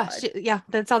 Oh my God. Yeah,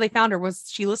 that's how they found her, was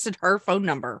she listed her phone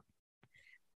number.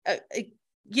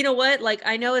 You know what? Like,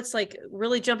 I know it's like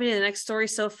really jumping to the next story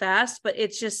so fast, but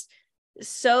it's just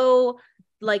so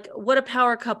like, what a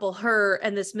power couple, her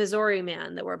and this Missouri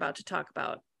man that we're about to talk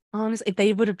about. Honestly, if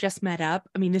they would have just met up,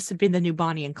 I mean, this would have been the new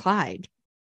Bonnie and Clyde.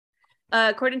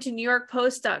 According to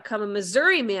NewYorkPost.com, a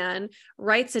Missouri man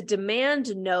writes a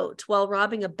demand note while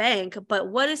robbing a bank, but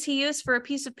what does he use for a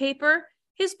piece of paper?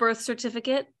 His birth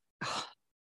certificate.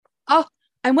 Oh,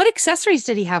 and what accessories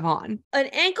did he have on? An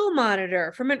ankle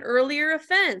monitor from an earlier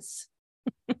offense.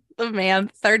 The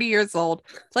man, 30 years old,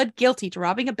 pled guilty to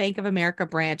robbing a Bank of America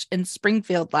branch in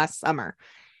Springfield last summer.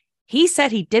 He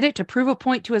said he did it to prove a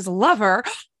point to his lover,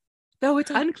 though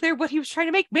it's unclear what he was trying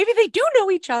to make. Maybe they do know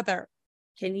each other.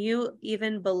 Can you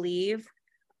even believe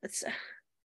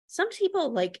some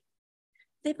people, like,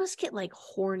 they must get like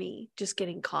horny just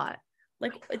getting caught.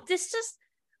 Like, this just,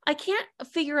 I can't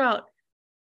figure out.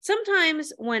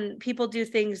 Sometimes when people do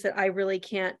things that I really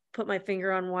can't put my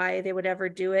finger on why they would ever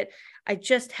do it, I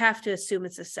just have to assume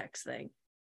it's a sex thing,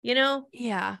 Yeah.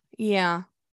 Yeah.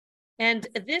 And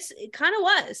this kind of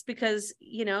was because,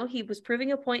 he was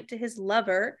proving a point to his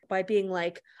lover by being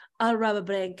like, I'll rob a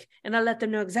bank and I'll let them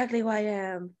know exactly who I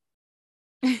am.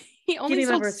 He only give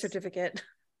me my birth certificate.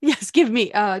 Yes, give me.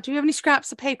 Do you have any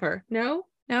scraps of paper? No.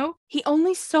 He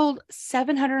only sold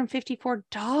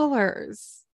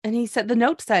 $754. And he said, the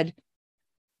note said,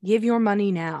 give your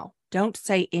money now. Don't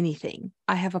say anything.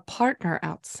 I have a partner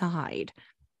outside.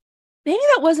 Maybe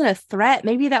that wasn't a threat.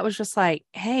 Maybe that was just like,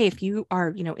 hey, if you are,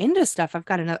 into stuff,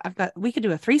 we could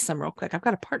do a threesome real quick. I've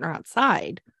got a partner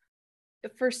outside.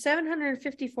 For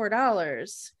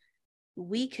 $754,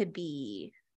 we could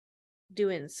be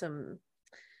doing some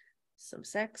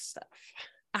sex stuff.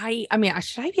 I mean,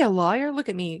 should I be a lawyer? Look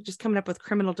at me, just coming up with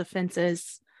criminal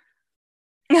defenses.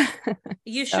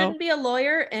 You shouldn't be a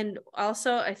lawyer. And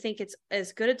also, I think it's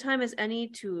as good a time as any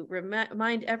to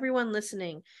remind everyone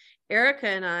listening, Erica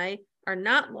and I are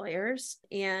not lawyers,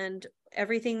 and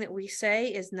everything that we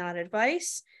say is not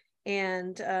advice.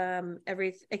 And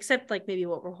except like maybe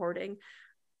what we're hoarding,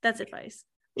 that's advice.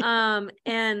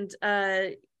 And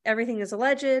everything is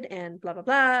alleged and blah blah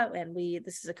blah. And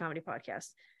this is a comedy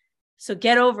podcast, so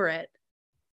get over it.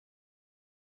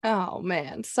 Oh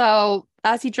man. So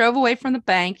as he drove away from the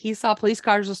bank, he saw police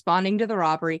cars responding to the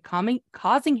robbery,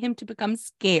 causing him to become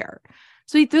scared.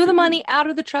 So he threw the money out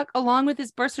of the truck along with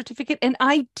his birth certificate and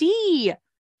ID.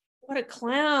 What a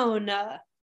clown.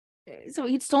 So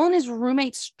he'd stolen his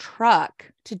roommate's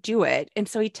truck to do it. And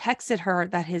so he texted her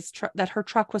that that her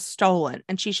truck was stolen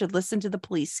and she should listen to the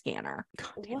police scanner.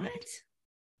 What?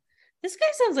 This guy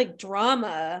sounds like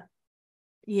drama.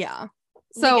 Yeah.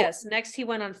 So yes, next he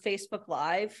went on Facebook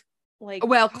Live.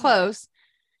 Close.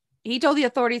 He told the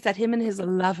authorities that him and his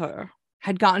lover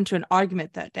had gotten to an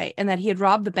argument that day and that he had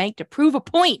robbed the bank to prove a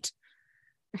point.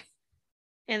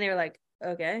 And they were like,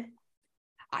 okay.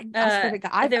 I've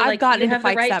gotten into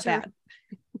fights that bad.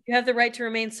 You have the right to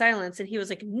remain silent. And he was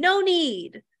like, no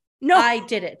need. No, I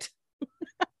did it.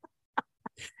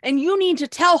 And you need to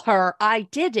tell her I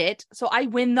did it so I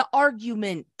win the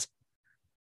argument.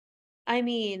 I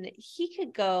mean, he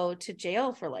could go to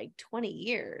jail for like 20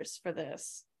 years for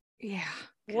this. Yeah.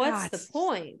 What's the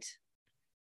point?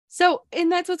 So,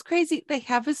 and that's what's crazy. They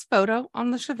have his photo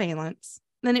on the surveillance.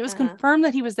 Then it was confirmed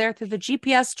that he was there through the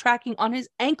GPS tracking on his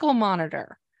ankle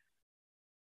monitor.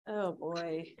 Oh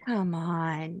boy. Come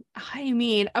on. I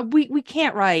mean, we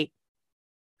can't write.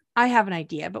 I have an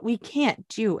idea, but we can't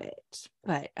do it.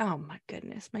 But oh my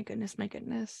goodness.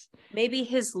 Maybe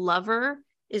his lover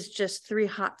is just 3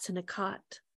 hots in a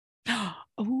cot.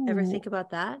 Ooh, ever think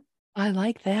about that? I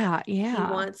like that.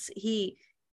 Yeah.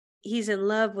 He's in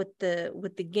love with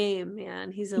the game,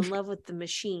 man. He's in love with the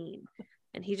machine,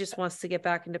 and he just wants to get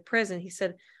back into prison. He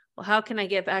said, well, how can I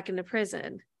get back into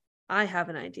prison? I have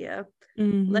an idea.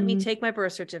 Mm-hmm. Let me take my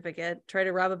birth certificate, try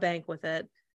to rob a bank with it,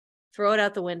 throw it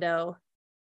out the window,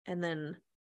 and then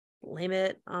blame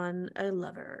it on a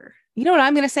lover. You know what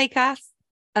I'm going to say, Cass?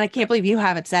 And I can't believe you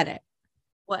haven't said it.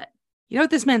 What? You know what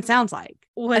this man sounds like?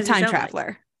 What a time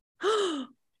traveler. Like?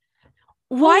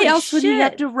 Why Holy else would he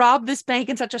have shit. to rob this bank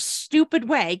in such a stupid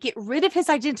way? Get rid of his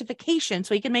identification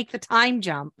so he can make the time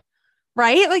jump,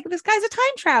 right? Like, this guy's a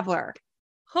time traveler.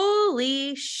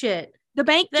 Holy shit. The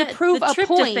bank to prove a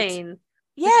point.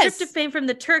 Yes. The tryptophan from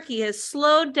the turkey has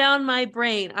slowed down my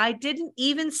brain. I didn't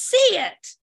even see it.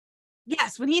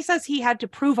 Yes, when he says he had to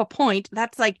prove a point,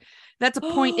 that's a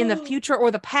point in the future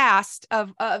or the past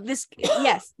of this.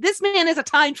 Yes, this man is a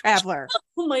time traveler.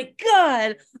 Oh my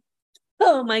God.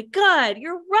 Oh my God.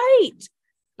 You're right.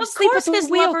 Of course his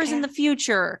lover's in the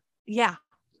future. Yeah.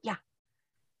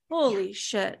 Holy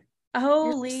shit.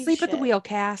 Holy sleep shit. at the wheel,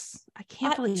 Cass. I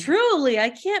can't believe it. Truly, I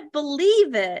can't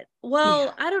believe it.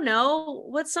 Well, I don't know.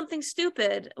 What's something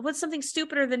stupid? What's something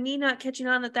stupider than me not catching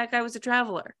on that guy was a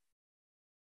traveler?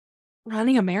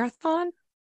 Running a marathon?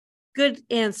 Good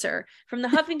answer. From the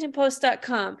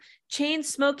HuffingtonPost.com. Chain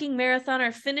smoking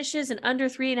marathoner finishes in under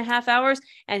 3.5 hours,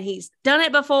 and he's done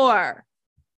it before.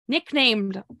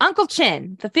 Nicknamed Uncle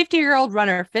Chin, the 50-year-old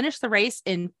runner finished the race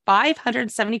in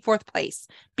 574th place,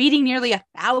 beating nearly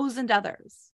 1,000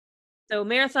 others. So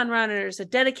marathon runners, a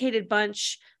dedicated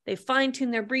bunch. They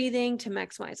fine-tune their breathing to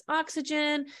maximize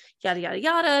oxygen, yada, yada,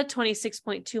 yada,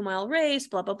 26.2-mile race,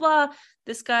 blah, blah, blah.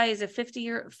 This guy is a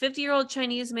 50-year-old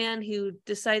Chinese man who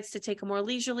decides to take a more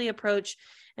leisurely approach,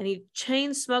 and he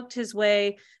chain smoked his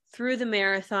way through the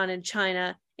marathon in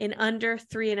China in under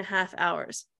 3.5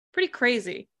 hours. Pretty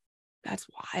crazy. That's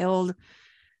wild.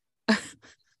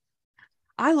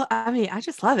 I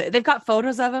just love it. They've got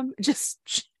photos of him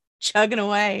just chugging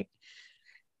away.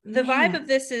 The vibe of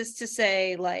this is to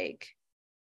say, like,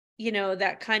 you know,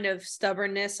 that kind of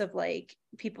stubbornness of like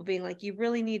people being like, you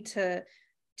really need to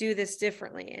do this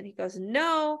differently. And he goes,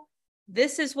 no,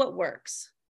 this is what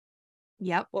works.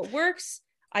 Yep. What works.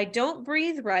 I don't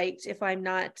breathe right if I'm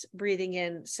not breathing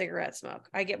in cigarette smoke.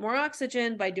 I get more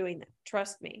oxygen by doing that.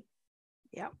 Trust me.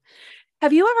 Yeah.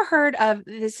 Have you ever heard of,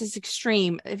 this is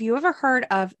extreme, have you ever heard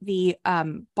of the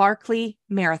Barkley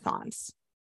marathons?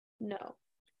 No.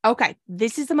 Okay.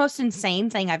 This is the most insane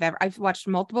thing I've watched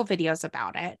multiple videos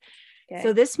about it. Okay.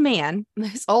 So this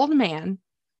old man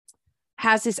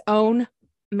has his own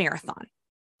marathon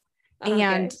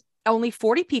and only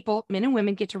 40 people, men and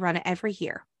women, get to run it every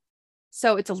year.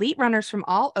 So it's elite runners from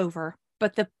all over,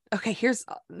 but there's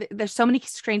so many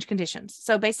strange conditions.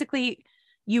 So basically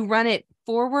you run it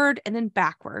forward and then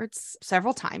backwards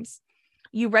several times.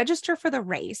 You register for the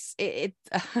race. You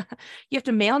have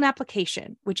to mail an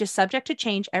application, which is subject to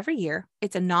change every year.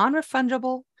 It's a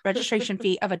non-refundable registration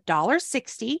fee of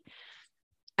 $1.60,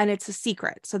 and it's a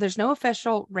secret. So there's no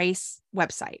official race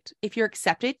website. If you're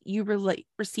accepted, you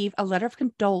receive a letter of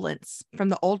condolence from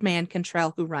the old man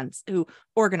Cantrell who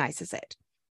organizes it.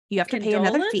 You have to pay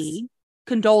another fee.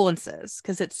 Condolences,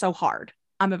 because it's so hard.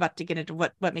 I'm about to get into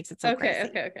what makes it so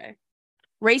crazy. Okay.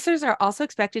 Racers are also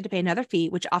expected to pay another fee,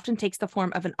 which often takes the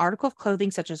form of an article of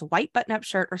clothing such as a white button-up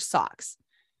shirt or socks.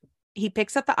 He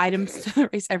picks up the items to the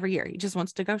race every year. He just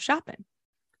wants to go shopping.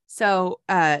 So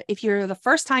if you're the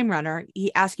first-time runner,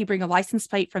 he asks you bring a license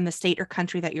plate from the state or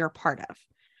country that you're a part of.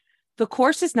 The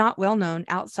course is not well known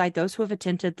outside those who have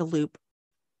attended the loop.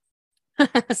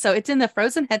 So it's in the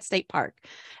Frozen Head State Park.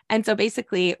 And so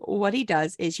basically what he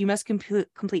does is you must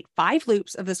complete 5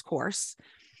 loops of this course.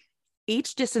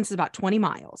 Each distance is about 20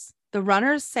 miles. The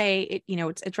runners say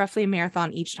it's roughly a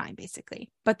marathon each time,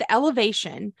 basically. But the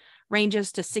elevation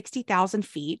ranges to 60,000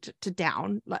 feet to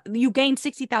down. You gain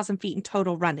 60,000 feet in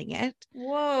total running it.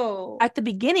 Whoa. At the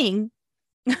beginning,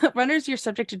 runners, you're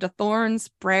subjected to thorns,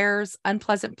 briars,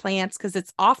 unpleasant plants, because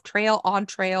it's off trail, on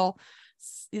trail.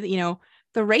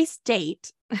 The race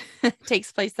date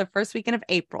takes place the first weekend of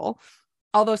April,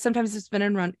 although sometimes it's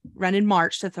been run in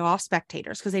March to throw off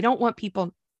spectators because they don't want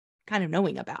people kind of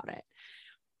knowing about it.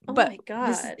 Oh my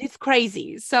God. It's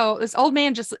crazy. So this old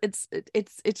man it's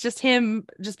just him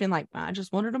just being like, I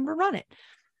just wanted him to run it.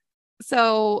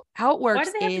 So how it works. Why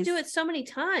do they have to do it so many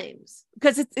times?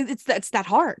 Because it's that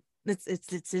hard.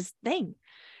 It's his thing.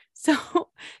 So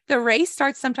the race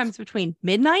starts sometimes between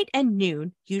midnight and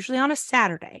noon, usually on a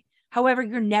Saturday. However,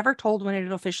 you're never told when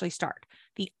it'll officially start.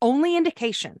 The only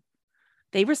indication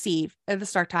they receive at the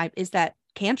start time is that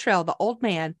Cantrell, the old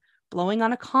man, blowing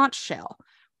on a conch shell,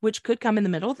 which could come in the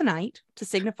middle of the night to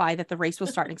signify that the race will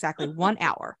start in exactly 1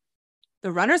 hour.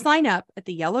 The runners line up at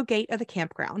the yellow gate of the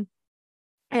campground.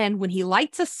 And when he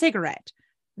lights a cigarette,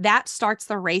 that starts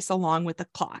the race along with the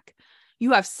clock.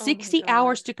 You have Oh my 60 God.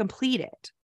 hours to complete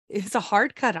it. It's a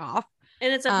hard cutoff.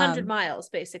 And it's 100 miles,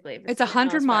 basically. It's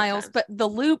 100 miles, times. but the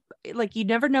loop, like, you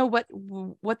never know what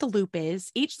the loop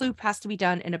is. Each loop has to be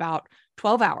done in about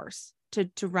 12 hours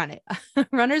to run it.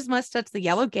 Runners must touch the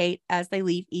yellow gate as they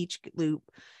leave each loop.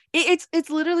 It's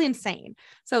literally insane.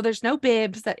 So there's no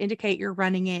bibs that indicate you're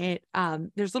running it.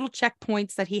 There's little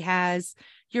checkpoints that he has.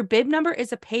 Your bib number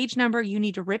is a page number you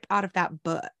need to rip out of that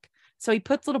book. So he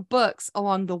puts little books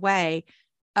along the way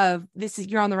of this is,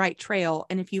 you're on the right trail.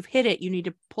 And if you've hit it, you need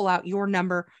to pull out your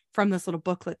number from this little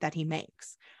booklet that he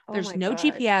makes. There's no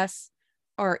GPS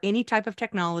or any type of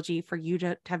technology for you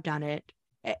to have done it.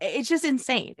 It's just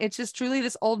insane. It's just truly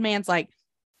this old man's like,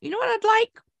 you know what I'd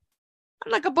like?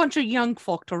 I'd like a bunch of young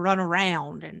folk to run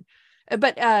around. And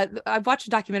but I've watched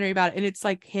a documentary about it, and it's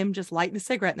like him just lighting a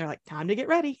cigarette, and they're like, time to get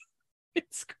ready.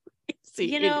 It's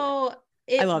crazy. You know,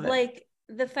 I love it. Like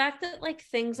the fact that like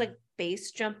things like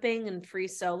base jumping and free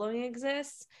soloing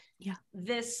exists. Yeah.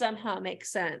 This somehow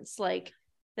makes sense. Like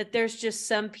that there's just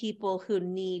some people who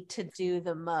need to do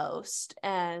the most.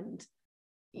 And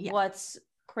what's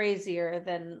crazier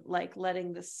than like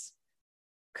letting this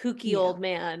kooky old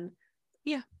man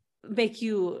make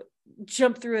you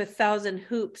jump through 1,000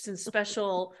 hoops and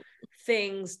special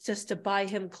things just to buy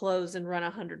him clothes and run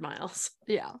 100 miles.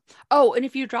 Yeah. Oh, and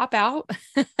if you drop out,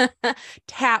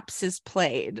 taps is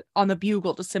played on the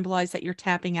bugle to symbolize that you're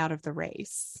tapping out of the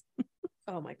race.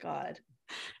 Oh my God.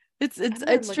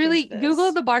 It's truly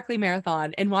Google the Barkley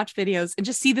Marathon and watch videos and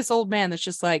just see this old man that's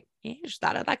just like, yeah, just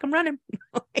thought I'd like him running.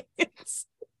 It's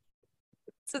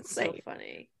insane. So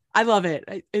funny. I love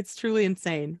it. It's truly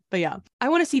insane. But yeah, I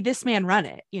want to see this man run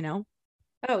it, you know?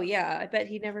 Oh yeah. I bet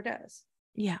he never does.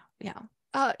 Yeah. Yeah.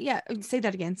 Yeah. Say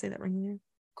that again. Say that ringleader.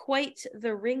 Quite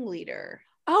the ringleader.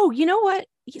 Oh, you know what?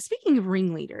 Speaking of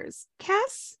ringleaders,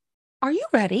 Cass, are you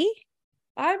ready?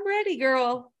 I'm ready,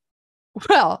 girl.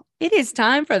 Well, it is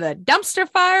time for the dumpster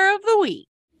fire of the week.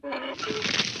 Oh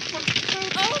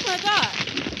my God.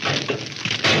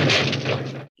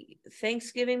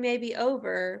 Thanksgiving may be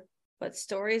over, but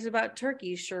stories about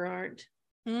turkeys sure aren't.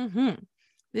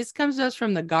 This comes to us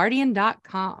from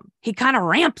theguardian.com. He kind of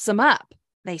ramps them up,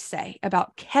 they say,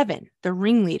 about Kevin, the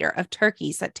ringleader of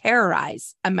turkeys that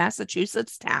terrorize a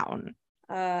Massachusetts town.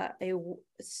 A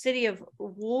city of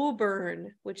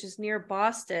Woburn, which is near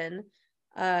Boston,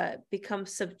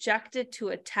 becomes subjected to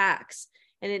attacks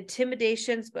and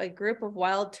intimidations by a group of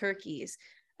wild turkeys,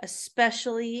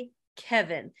 especially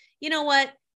Kevin. You know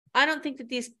what? I don't think that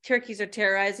these turkeys are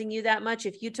terrorizing you that much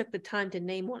if you took the time to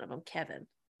name one of them Kevin.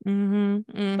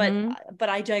 But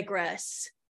I digress.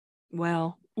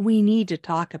 Well, we need to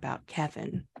talk about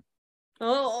Kevin.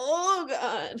 Oh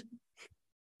God.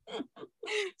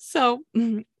 So,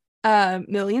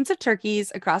 millions of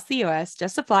turkeys across the U.S.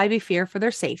 justifiably fear for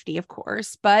their safety, of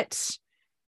course. But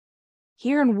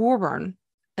here in Woburn,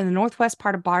 in the northwest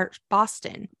part of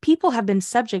Boston, people have been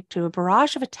subject to a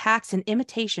barrage of attacks and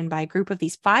imitation by a group of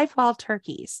these 5 wild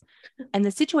turkeys, and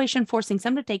the situation forcing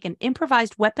some to take in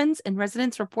improvised weapons and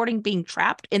residents reporting being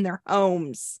trapped in their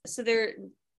homes. So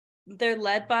they're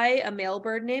led by a male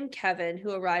bird named Kevin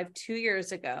who arrived 2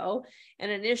 years ago.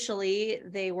 And initially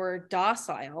they were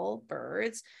docile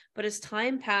birds, but as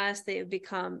time passed, they have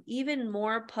become even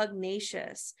more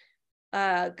pugnacious.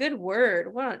 Good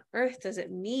word. What on earth does it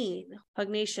mean?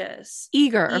 Pugnacious.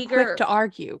 Eager or quick to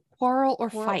argue, quarrel or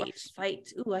fight.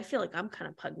 Ooh, I feel like I'm kind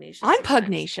of pugnacious. I'm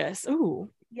pugnacious. Ooh.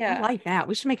 Yeah. I like that.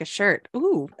 We should make a shirt.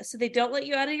 Ooh. So they don't let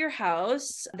you out of your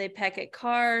house. They peck at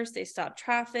cars. They stop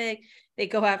traffic. They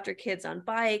go after kids on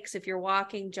bikes. If you're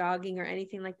walking, jogging, or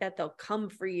anything like that, they'll come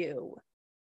for you.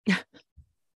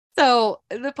 So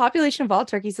the population of wild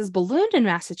turkeys has ballooned in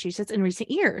Massachusetts in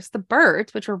recent years. The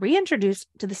birds, which were reintroduced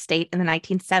to the state in the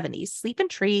 1970s, sleep in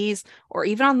trees or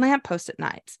even on lampposts at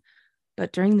night.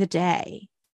 But during the day,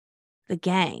 the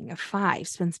gang of 5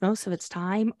 spends most of its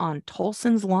time on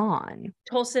Tolson's lawn.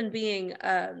 Tolson being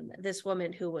this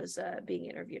woman who was being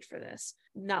interviewed for this,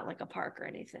 not like a park or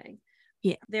anything.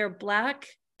 Yeah. They're black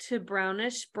to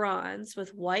brownish bronze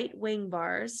with white wing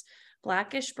bars,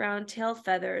 blackish brown tail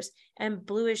feathers, and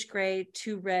bluish gray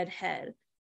to red head.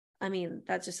 I mean,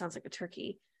 that just sounds like a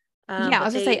turkey. I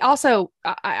was gonna say, also,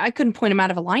 I couldn't point them out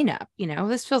of a lineup. You know,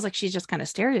 this feels like she's just kind of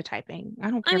stereotyping.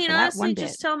 I don't care for that honestly, one bit.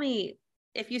 Just tell me,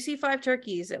 if you see 5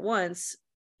 turkeys at once,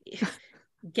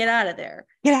 get out of there.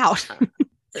 Get out.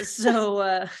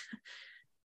 So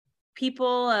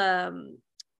people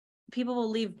will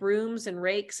leave brooms and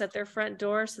rakes at their front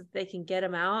door so that they can get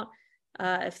them out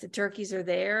if the turkeys are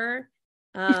there.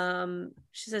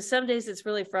 She says some days it's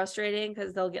really frustrating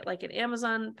because they'll get like an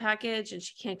Amazon package and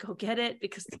she can't go get it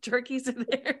because the turkeys are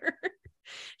there.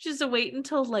 Just wait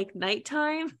until like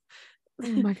nighttime. Oh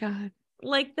my God.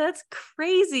 Like, that's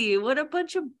crazy. What a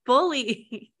bunch of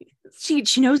bullies. She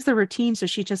knows the routine, so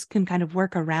she just can kind of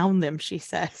work around them, she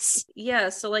says. Yeah,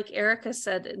 so like Erica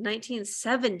said,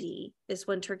 1970 is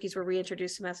when turkeys were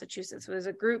reintroduced to Massachusetts. It was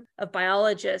a group of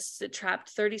biologists that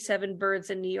trapped 37 birds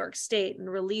in New York State and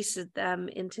released them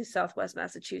into Southwest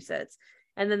Massachusetts.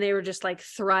 And then they were just like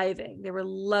thriving. They were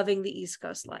loving the East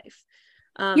Coast life.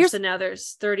 So now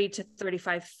there's 30 to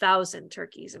 35,000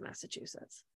 turkeys in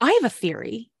Massachusetts. I have a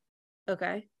theory.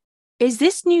 Okay. Is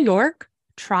this New York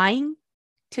trying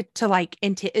to like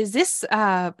is this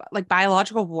like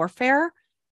biological warfare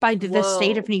by the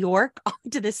state of New York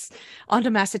onto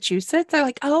Massachusetts? They're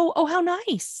like, oh how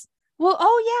nice. Well,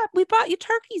 oh yeah, we brought you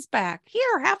turkeys back.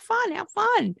 Here, have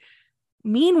fun.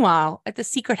 Meanwhile, at the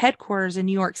secret headquarters in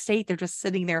New York State, they're just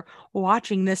sitting there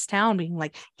watching this town being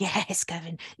like, yes,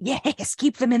 Kevin, yes,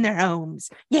 keep them in their homes.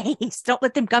 Yes, don't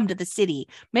let them come to the city.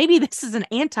 Maybe this is an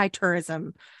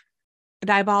anti-tourism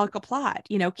diabolical plot,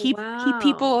 keep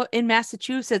people in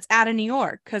Massachusetts out of New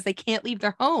York because they can't leave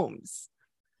their homes.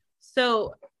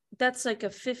 So that's like a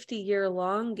 50-year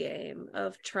long game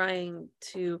of trying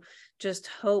to just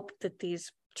hope that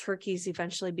these turkeys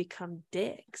eventually become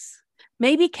digs.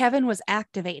 Maybe Kevin was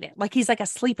activated, like he's like a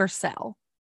sleeper cell.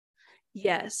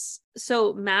 Yes.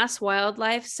 So Mass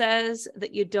Wildlife says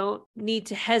that you don't need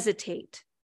to hesitate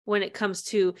when it comes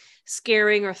to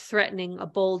scaring or threatening a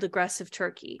bold, aggressive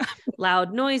turkey.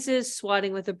 Loud noises,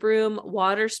 swatting with a broom,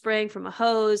 water spraying from a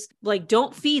hose. Like,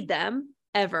 don't feed them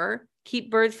ever.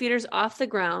 Keep bird feeders off the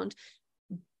ground.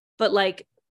 But like,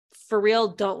 for real,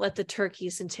 don't let the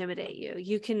turkeys intimidate you.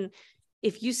 You can,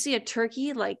 if you see a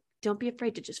turkey, like, don't be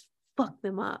afraid to just fuck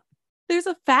them up. There's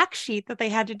a fact sheet that they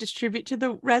had to distribute to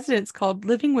the residents called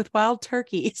Living with Wild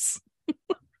Turkeys.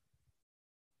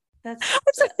 That's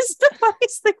the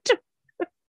funniest thing to.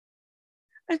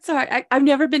 I'm sorry. I've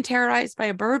never been terrorized by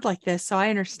a bird like this, so I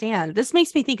understand. This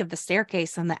makes me think of the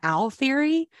staircase and the owl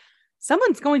theory.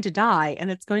 Someone's going to die,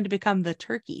 and it's going to become the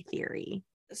turkey theory.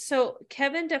 So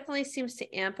Kevin definitely seems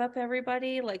to amp up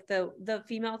everybody. Like the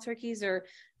female turkeys are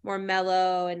more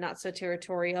mellow and not so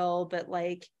territorial, but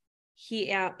like he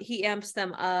amps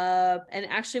them up. And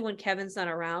actually, when Kevin's not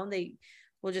around, they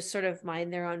will just sort of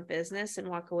mind their own business and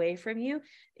walk away from you.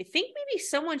 I think maybe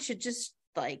someone should just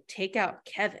like take out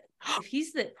Kevin. If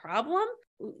he's the problem,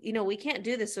 we can't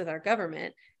do this with our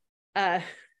government. You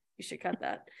should cut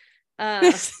that.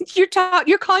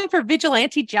 You're calling for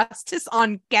vigilante justice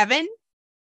on Kevin?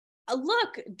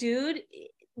 Look, dude,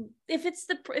 if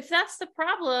that's the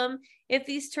problem, if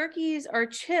these turkeys are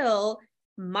chill,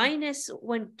 minus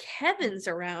when Kevin's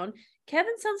around,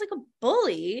 Kevin sounds like a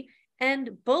bully.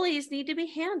 And bullies need to be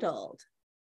handled.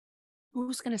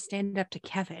 Who's going to stand up to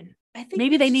Kevin? I think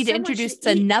maybe they need to introduce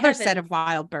another set of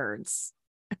wild birds.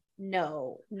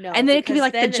 No. And then it could be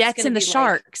like the Jets and the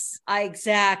Sharks.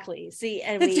 Exactly. See,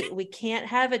 and we can't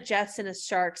have a Jets and a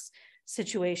Sharks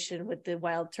situation with the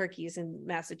wild turkeys in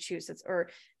Massachusetts, or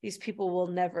these people will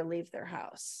never leave their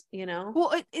house,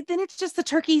 Well, then it's just the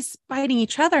turkeys fighting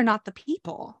each other, not the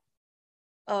people.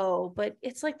 Oh, but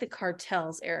it's like the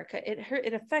cartels, Erica.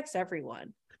 It affects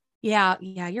everyone. Yeah,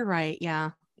 you're right.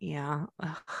 Yeah.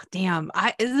 Ugh, damn.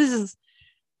 There's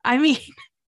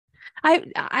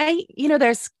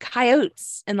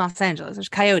coyotes in Los Angeles. There's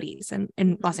coyotes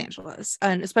in Los Angeles,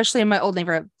 and especially in my old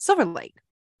neighborhood, Silver Lake.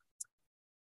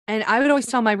 And I would always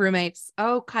tell my roommates,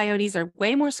 "Oh, coyotes are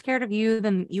way more scared of you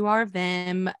than you are of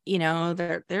them.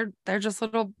 They're just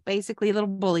basically little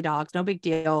bully dogs. No big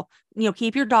deal.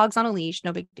 Keep your dogs on a leash.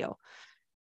 No big deal."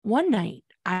 One night,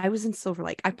 I was in Silver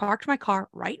Lake. I parked my car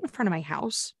right in front of my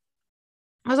house.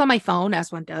 I was on my phone,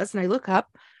 as one does, and I look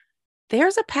up.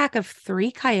 There's a pack of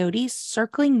 3 coyotes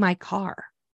circling my car.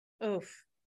 Oof.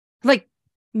 Like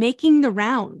making the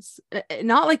rounds,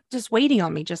 not like just waiting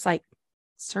on me, just like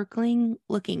circling,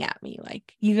 looking at me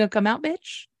like, "You gonna come out,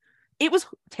 bitch?" It was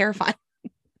terrifying.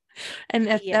 And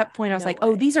at that point I was like,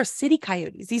 "Oh, these are city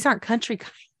coyotes. These aren't country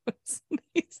coyotes."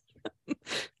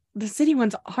 The city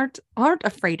ones aren't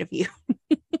afraid of you.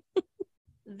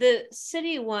 The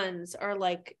city ones are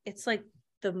like, it's like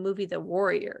the movie The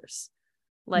Warriors.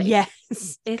 Like,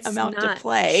 yes, it's come out not to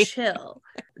play. Chill.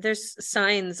 There's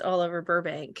signs all over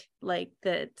Burbank like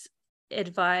that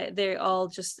they all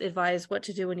just advise what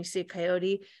to do when you see a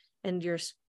coyote, and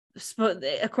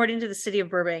according to the city of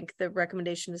Burbank, the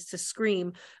recommendation is to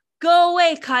scream, "Go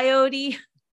away, coyote."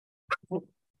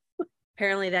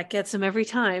 Apparently that gets them every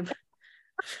time.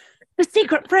 The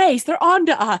secret phrase, they're on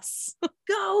to us.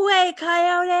 "Go away,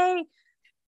 coyote."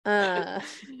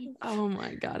 Oh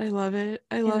my God, I love it.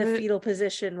 I love it. In the fetal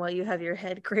position while you have your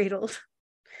head cradled.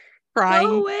 crying.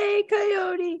 Go away,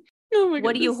 coyote. Oh my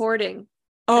What are you goodness. hoarding?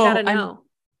 Oh, I gotta know.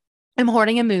 I'm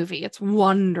hoarding a movie. It's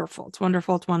wonderful. It's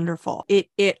wonderful. It's wonderful.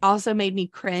 It also made me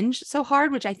cringe so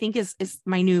hard, which I think is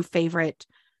my new favorite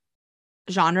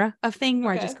genre of thing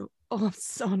where I just go, oh, I'm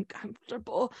so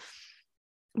uncomfortable.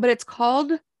 But it's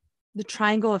called The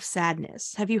Triangle of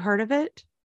Sadness. Have you heard of it?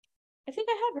 I think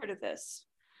I have heard of this.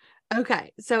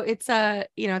 Okay. So it's a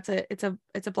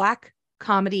black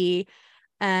comedy,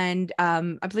 and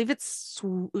I believe it's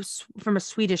from a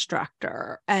Swedish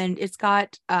director, and it's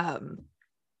got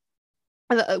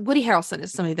Woody Harrelson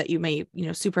is somebody that you may,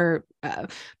 super,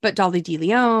 but Dolly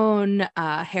DeLeon,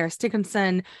 Harris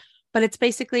Dickinson, but it's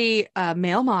basically a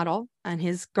male model and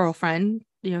his girlfriend,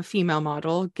 female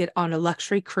model, get on a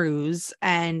luxury cruise,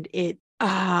 and it's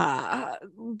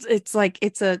like,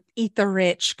 it's a eat the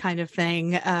rich kind of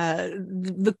thing.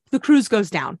 The cruise goes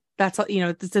down. That's all,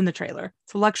 it's in the trailer.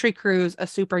 It's a luxury cruise, a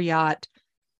super yacht,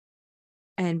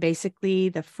 and basically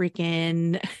the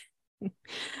freaking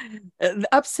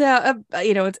upset,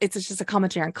 it's just a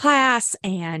commentary on class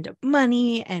and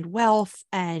money and wealth,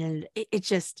 and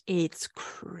it's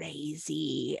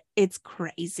crazy. It's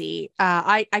crazy.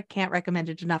 I can't recommend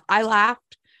it enough. I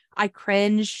laughed, I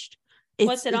cringed.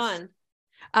 What's it on?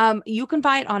 You can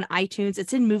buy it on iTunes.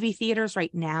 It's in movie theaters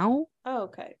right now. Oh,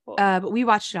 okay, cool. But we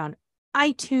watched it on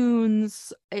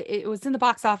iTunes. It was in the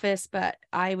box office, but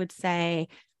I would say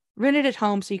rent it at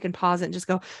home so you can pause it and just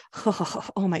go,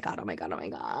 oh my God,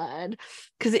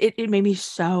 because it made me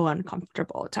so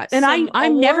uncomfortable at times. And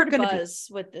I'm never gonna buzz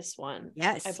with this one.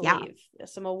 Yes, I believe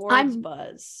some awards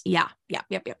buzz. Yep.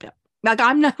 Like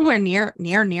I'm nowhere near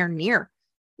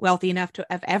wealthy enough to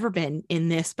have ever been in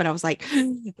this, but I was like,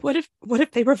 what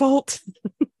if they revolt?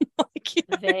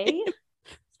 They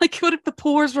like, what if the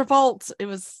poors revolt? It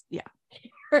was, yeah.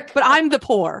 But I'm the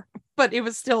poor, but it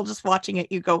was still just watching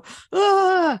it. You go,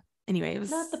 ah. Anyway, it was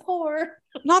not the poor,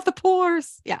 not the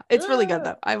poors. Yeah, it's really good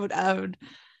though. I would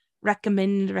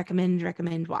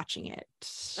recommend watching it.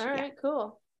 All right,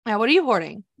 cool. Now, what are you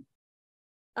hoarding?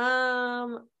 I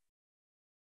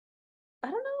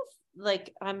don't know if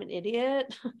like I'm an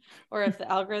idiot or if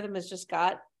the algorithm has just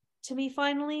got to me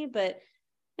finally, but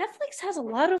Netflix has a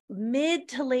lot of mid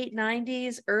to late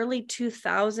 90s, early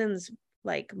 2000s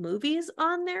like movies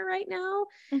on there right now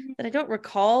that I don't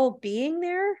recall being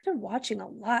there. I've been watching a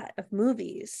lot of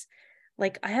movies.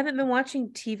 Like I haven't been watching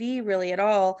TV really at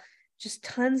all, just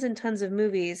tons and tons of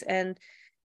movies. And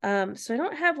so I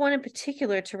don't have one in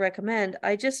particular to recommend.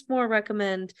 I just more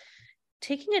recommend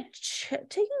taking a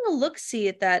look-see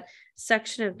at that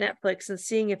section of Netflix and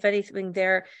seeing if anything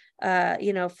there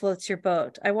floats your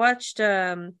boat. I watched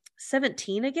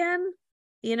 17 again,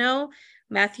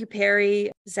 Matthew Perry,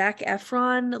 Zac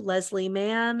Efron, Leslie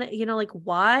Mann, like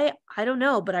why? I don't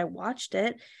know, but I watched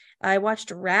it. I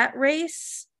watched Rat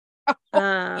Race.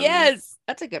 Yes,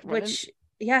 that's a good one. Which,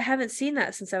 I haven't seen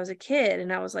that since I was a kid.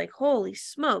 And I was like, holy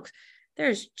smokes,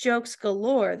 there's jokes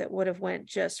galore that would have went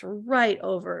just right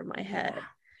over my head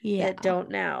that don't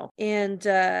now. And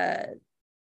the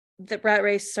Rat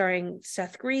Race starring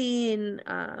Seth Green,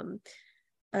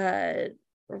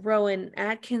 Rowan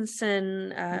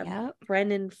Atkinson,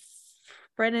 Brendan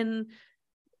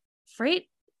Freight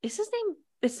is his name.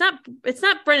 It's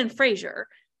not Brendan Fraser.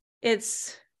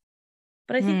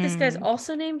 But I think this guy's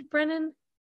also named Brennan.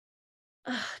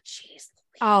 Oh, jeez.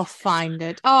 I'll find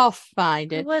it.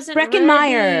 It wasn't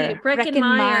Breckenmeyer.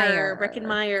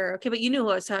 Okay, but you knew who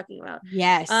I was talking about.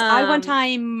 Yes. I one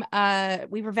time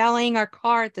we were valeting our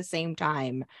car at the same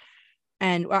time.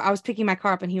 And I was picking my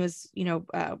car up and he was,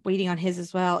 waiting on his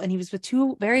as well. And he was with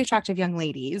two very attractive young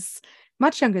ladies,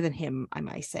 much younger than him, I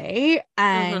might say,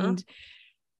 and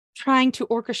trying to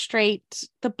orchestrate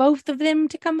the both of them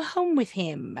to come home with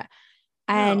him.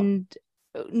 And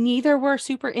neither were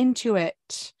super into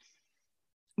it.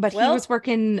 But he was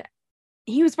working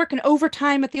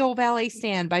overtime at the old valet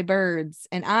stand by Birds.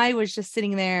 And I was just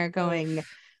sitting there going,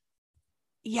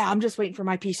 yeah, I'm just waiting for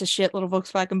my piece of shit little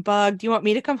Volkswagen Bug. Do you want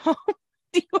me to come home?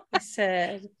 I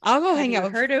said, I'll go hang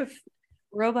out. Heard of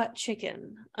Robot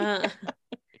Chicken? Anyway.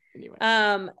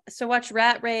 So watch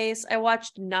Rat Race. I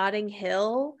watched Notting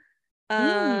Hill.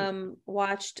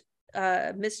 Watched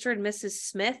Mr. and Mrs.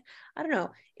 Smith. I don't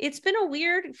know. It's been a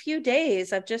weird few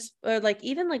days. I've just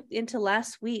even into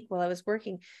last week while I was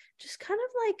working, just kind of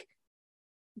like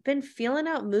been feeling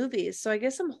out movies. So I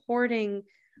guess I'm hoarding.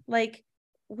 Like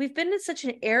we've been in such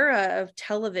an era of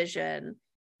television.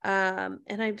 And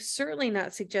I'm certainly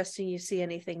not suggesting you see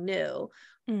anything new,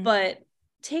 but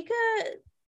take a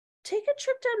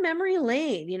trip down memory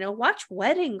lane, watch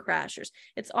Wedding Crashers.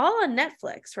 It's all on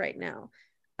Netflix right now.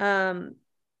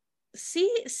 see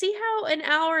how an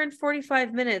hour and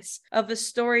 45 minutes of a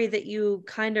story that you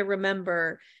kind of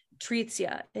remember treats you.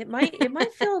 It might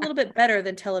feel a little bit better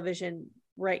than television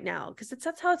right now, because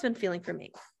that's how it's been feeling for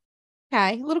me.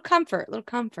 Okay, a little comfort.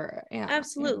 Yeah,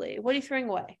 absolutely. What are you throwing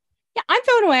away? Yeah, I'm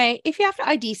throwing away, if you have to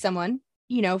ID someone,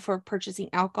 for purchasing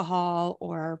alcohol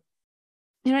or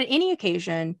on any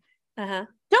occasion,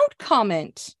 don't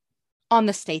comment on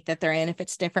the state that they're in if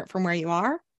it's different from where you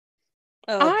are.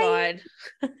 God.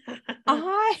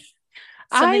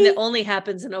 Something that only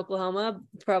happens in Oklahoma,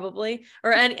 probably,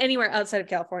 or anywhere outside of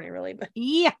California, really. But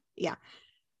yeah.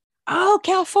 Oh,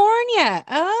 California.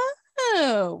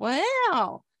 Oh,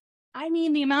 wow. I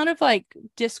mean, the amount of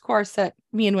discourse that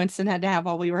me and Winston had to have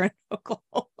while we were in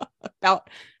Oklahoma about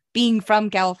being from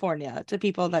California to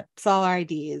people that saw our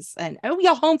IDs and,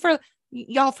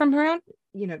 y'all from around,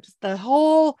 just the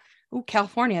whole,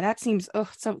 California, that seems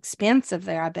so expensive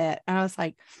there, I bet. And I was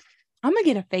like, I'm gonna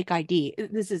get a fake ID.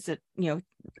 This is a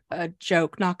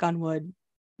joke, knock on wood.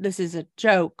 This is a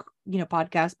joke,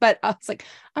 podcast. But I was like,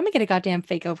 I'm gonna get a goddamn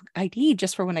fake ID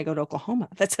just for when I go to Oklahoma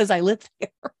that says I live there.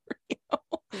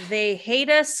 They hate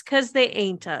us because they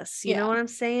ain't us. You know what I'm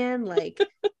saying?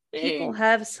 People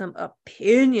have some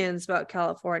opinions about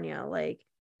California.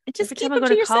 Just every time I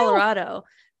go to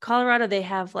Colorado, they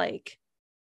have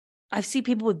I've seen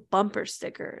people with bumper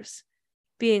stickers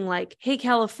being like, "Hey,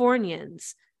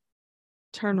 Californians,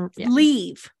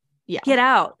 leave, get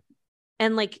out."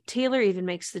 And Taylor even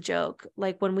makes the joke,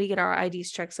 when we get our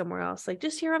IDs checked somewhere else,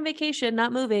 just here on vacation,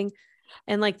 not moving.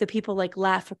 And the people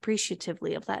laugh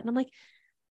appreciatively of that. And I'm like,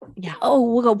 yeah. Oh,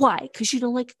 we'll go, why? Because you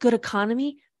don't like good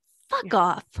economy? Fuck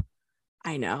off.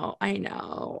 I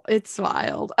know. It's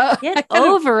wild. Get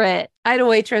over it. I had a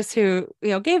waitress who,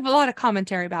 gave a lot of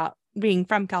commentary about being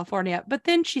from California, but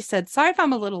then she said, sorry if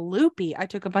I'm a little loopy. I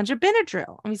took a bunch of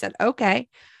Benadryl. And we said, okay,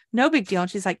 no big deal.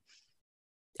 And she's like,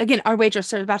 again, our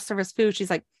waitress about to serve us food. She's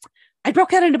like, I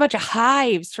broke out in a bunch of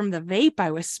hives from the vape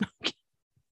I was smoking.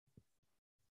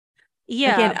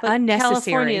 Yeah, again, but unnecessary.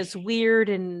 California is weird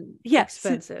and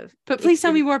expensive. But please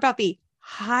tell me more about the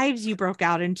hives you broke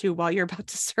out into while you're about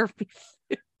to serve me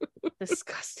food.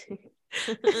 Disgusting.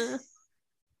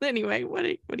 Anyway, what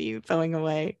are you throwing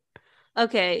away?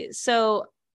 Okay, so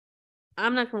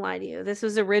I'm not gonna lie to you. This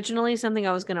was originally something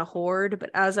I was gonna hoard, but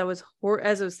as I was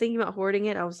thinking about hoarding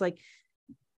it, I was like,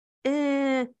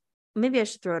 maybe I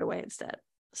should throw it away instead.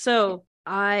 So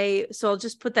I'll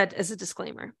just put that as a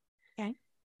disclaimer. Okay.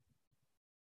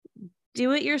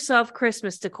 Do-it-yourself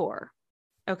Christmas decor,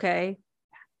 okay,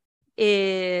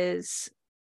 is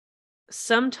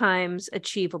sometimes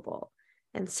achievable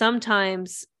and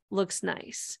sometimes looks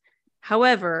nice.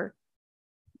 However,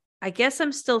 I guess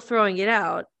I'm still throwing it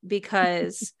out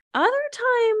because other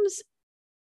times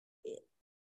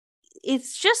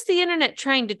it's just the internet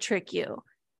trying to trick you,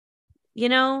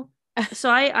 So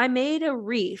I made a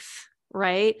wreath,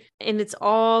 right? And it's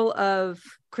all of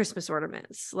Christmas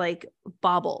ornaments, like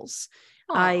baubles.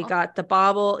 Aww. I got the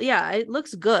bauble. Yeah, it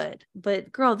looks good.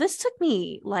 But girl, this took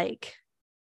me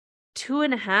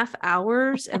 2.5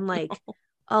 hours and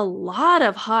a lot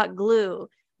of hot glue.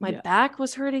 My back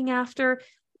was hurting after.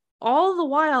 All the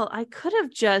while, I could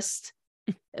have just,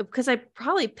 because I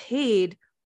probably paid,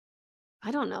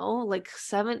 I don't know,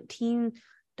 $17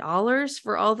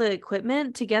 for all the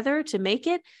equipment together to make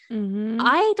it. Mm-hmm.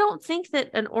 I don't think that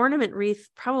an ornament wreath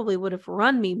probably would have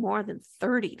run me more than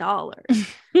 $30.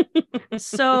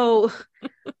 So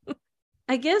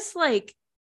I guess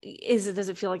does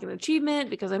it feel like an achievement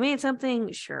because I made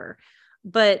something? Sure.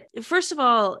 But first of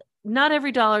all, not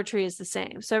every Dollar Tree is the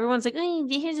same. So everyone's like, hey,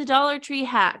 here's a Dollar Tree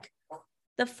hack.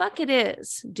 The fuck it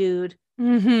is, dude.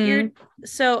 Mm-hmm.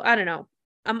 So I don't know.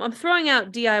 I'm throwing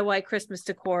out DIY Christmas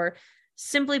decor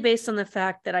simply based on the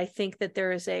fact that I think that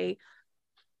there is a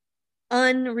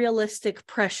unrealistic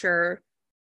pressure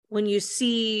when you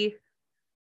see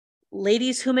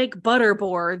ladies who make butter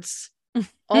boards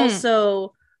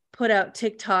also put out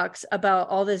TikToks about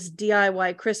all this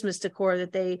DIY Christmas decor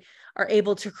that they are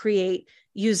able to create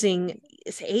using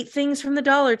 8 things from the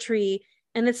Dollar Tree.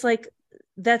 And it's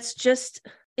that's just,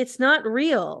 it's not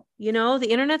real. The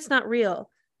internet's not real.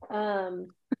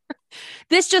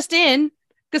 This just in,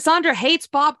 Cassandra hates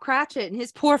Bob Cratchit and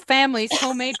his poor family's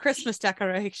homemade Christmas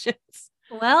decorations.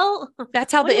 Well,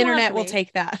 that's how the internet will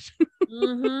take that.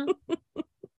 Mm-hmm.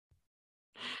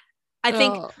 I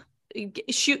think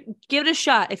give it a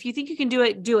shot. If you think you can do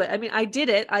it, do it. I mean, I did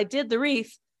it. I did the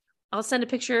wreath. I'll send a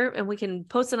picture and we can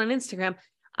post it on Instagram.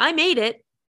 I made it.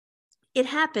 It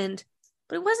happened,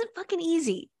 but it wasn't fucking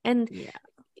easy. And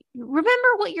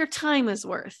remember what your time is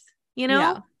worth,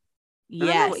 Yeah.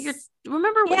 Yes.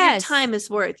 Remember what your time is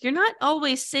worth. You're not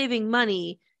always saving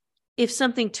money if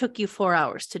something took you 4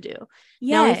 hours to do.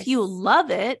 Yes. Now, if you love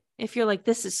it, if you're like,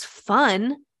 this is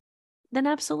fun, then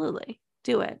absolutely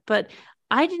do it. But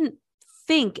I didn't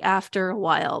think after a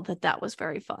while that was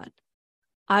very fun.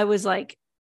 I was like,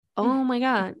 oh my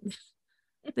God,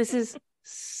 this is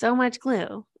so much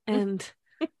glue. And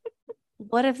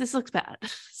what if this looks bad?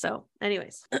 So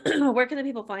anyways, where can the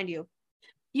people find you?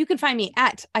 You can find me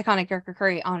at Iconic Erica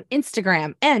Curry on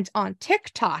Instagram and on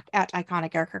TikTok at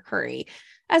Iconic Erica Curry,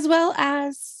 as well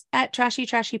as at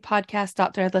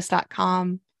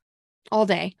trashytrashypodcast.threadless.com all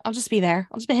day. I'll just be there.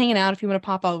 I'll just be hanging out if you want to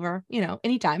pop over,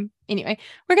 anytime. Anyway,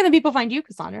 where can the people find you,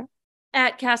 Cassandra?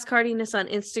 At Cass Cardiness on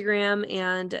Instagram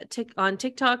and on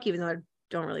TikTok, even though I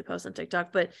don't really post on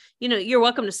TikTok, but you're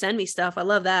welcome to send me stuff. I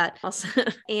love that.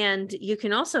 And you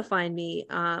can also find me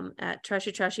at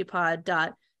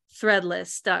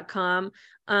trashytrashypod.threadless.com.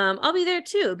 I'll be there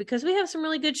too, because we have some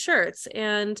really good shirts,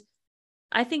 and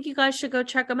I think you guys should go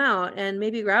check them out and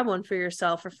maybe grab one for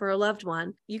yourself or for a loved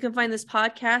one. You can find this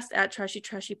podcast at Trashy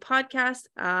Trashy Podcast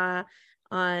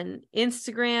on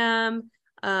Instagram,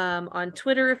 on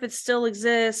Twitter if it still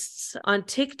exists, on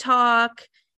TikTok,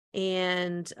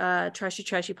 and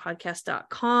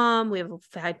trashytrashypodcast.com. We have a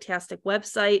fantastic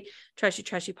website,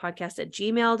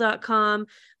 trashytrashypodcast@gmail.com.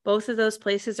 Both of those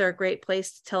places are a great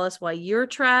place to tell us why you're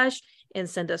trash and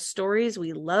send us stories.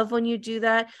 We love when you do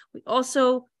that. We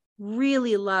also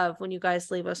really love when you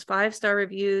guys leave us 5-star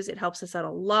reviews. It helps us out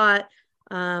a lot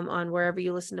on wherever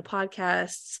you listen to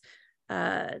podcasts.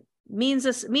 Means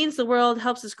the world,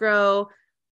 helps us grow,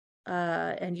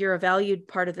 and you're a valued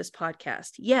part of this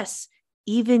podcast. Yes,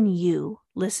 even you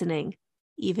listening,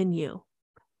 even you.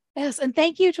 Yes, and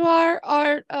thank you to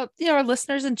our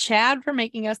listeners in Chad for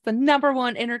making us the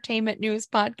 #1 entertainment news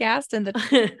podcast in the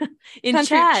in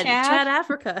Chad,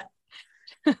 Africa.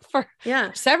 for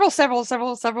several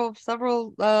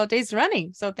days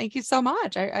running. So thank you so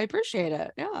much. I appreciate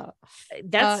it. Yeah,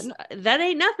 that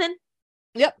ain't nothing.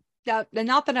 Yep.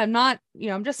 Not that I'm not.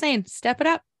 I'm just saying, step it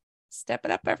up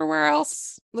everywhere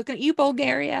else. Looking at you,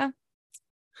 Bulgaria.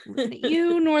 Looking at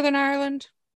you, Northern Ireland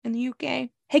and the UK.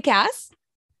 Hey, Cass.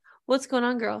 What's going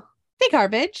on, girl? Stay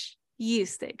garbage. You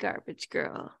stay garbage,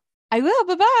 girl. I will.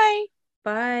 Bye-bye.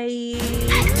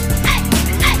 Bye.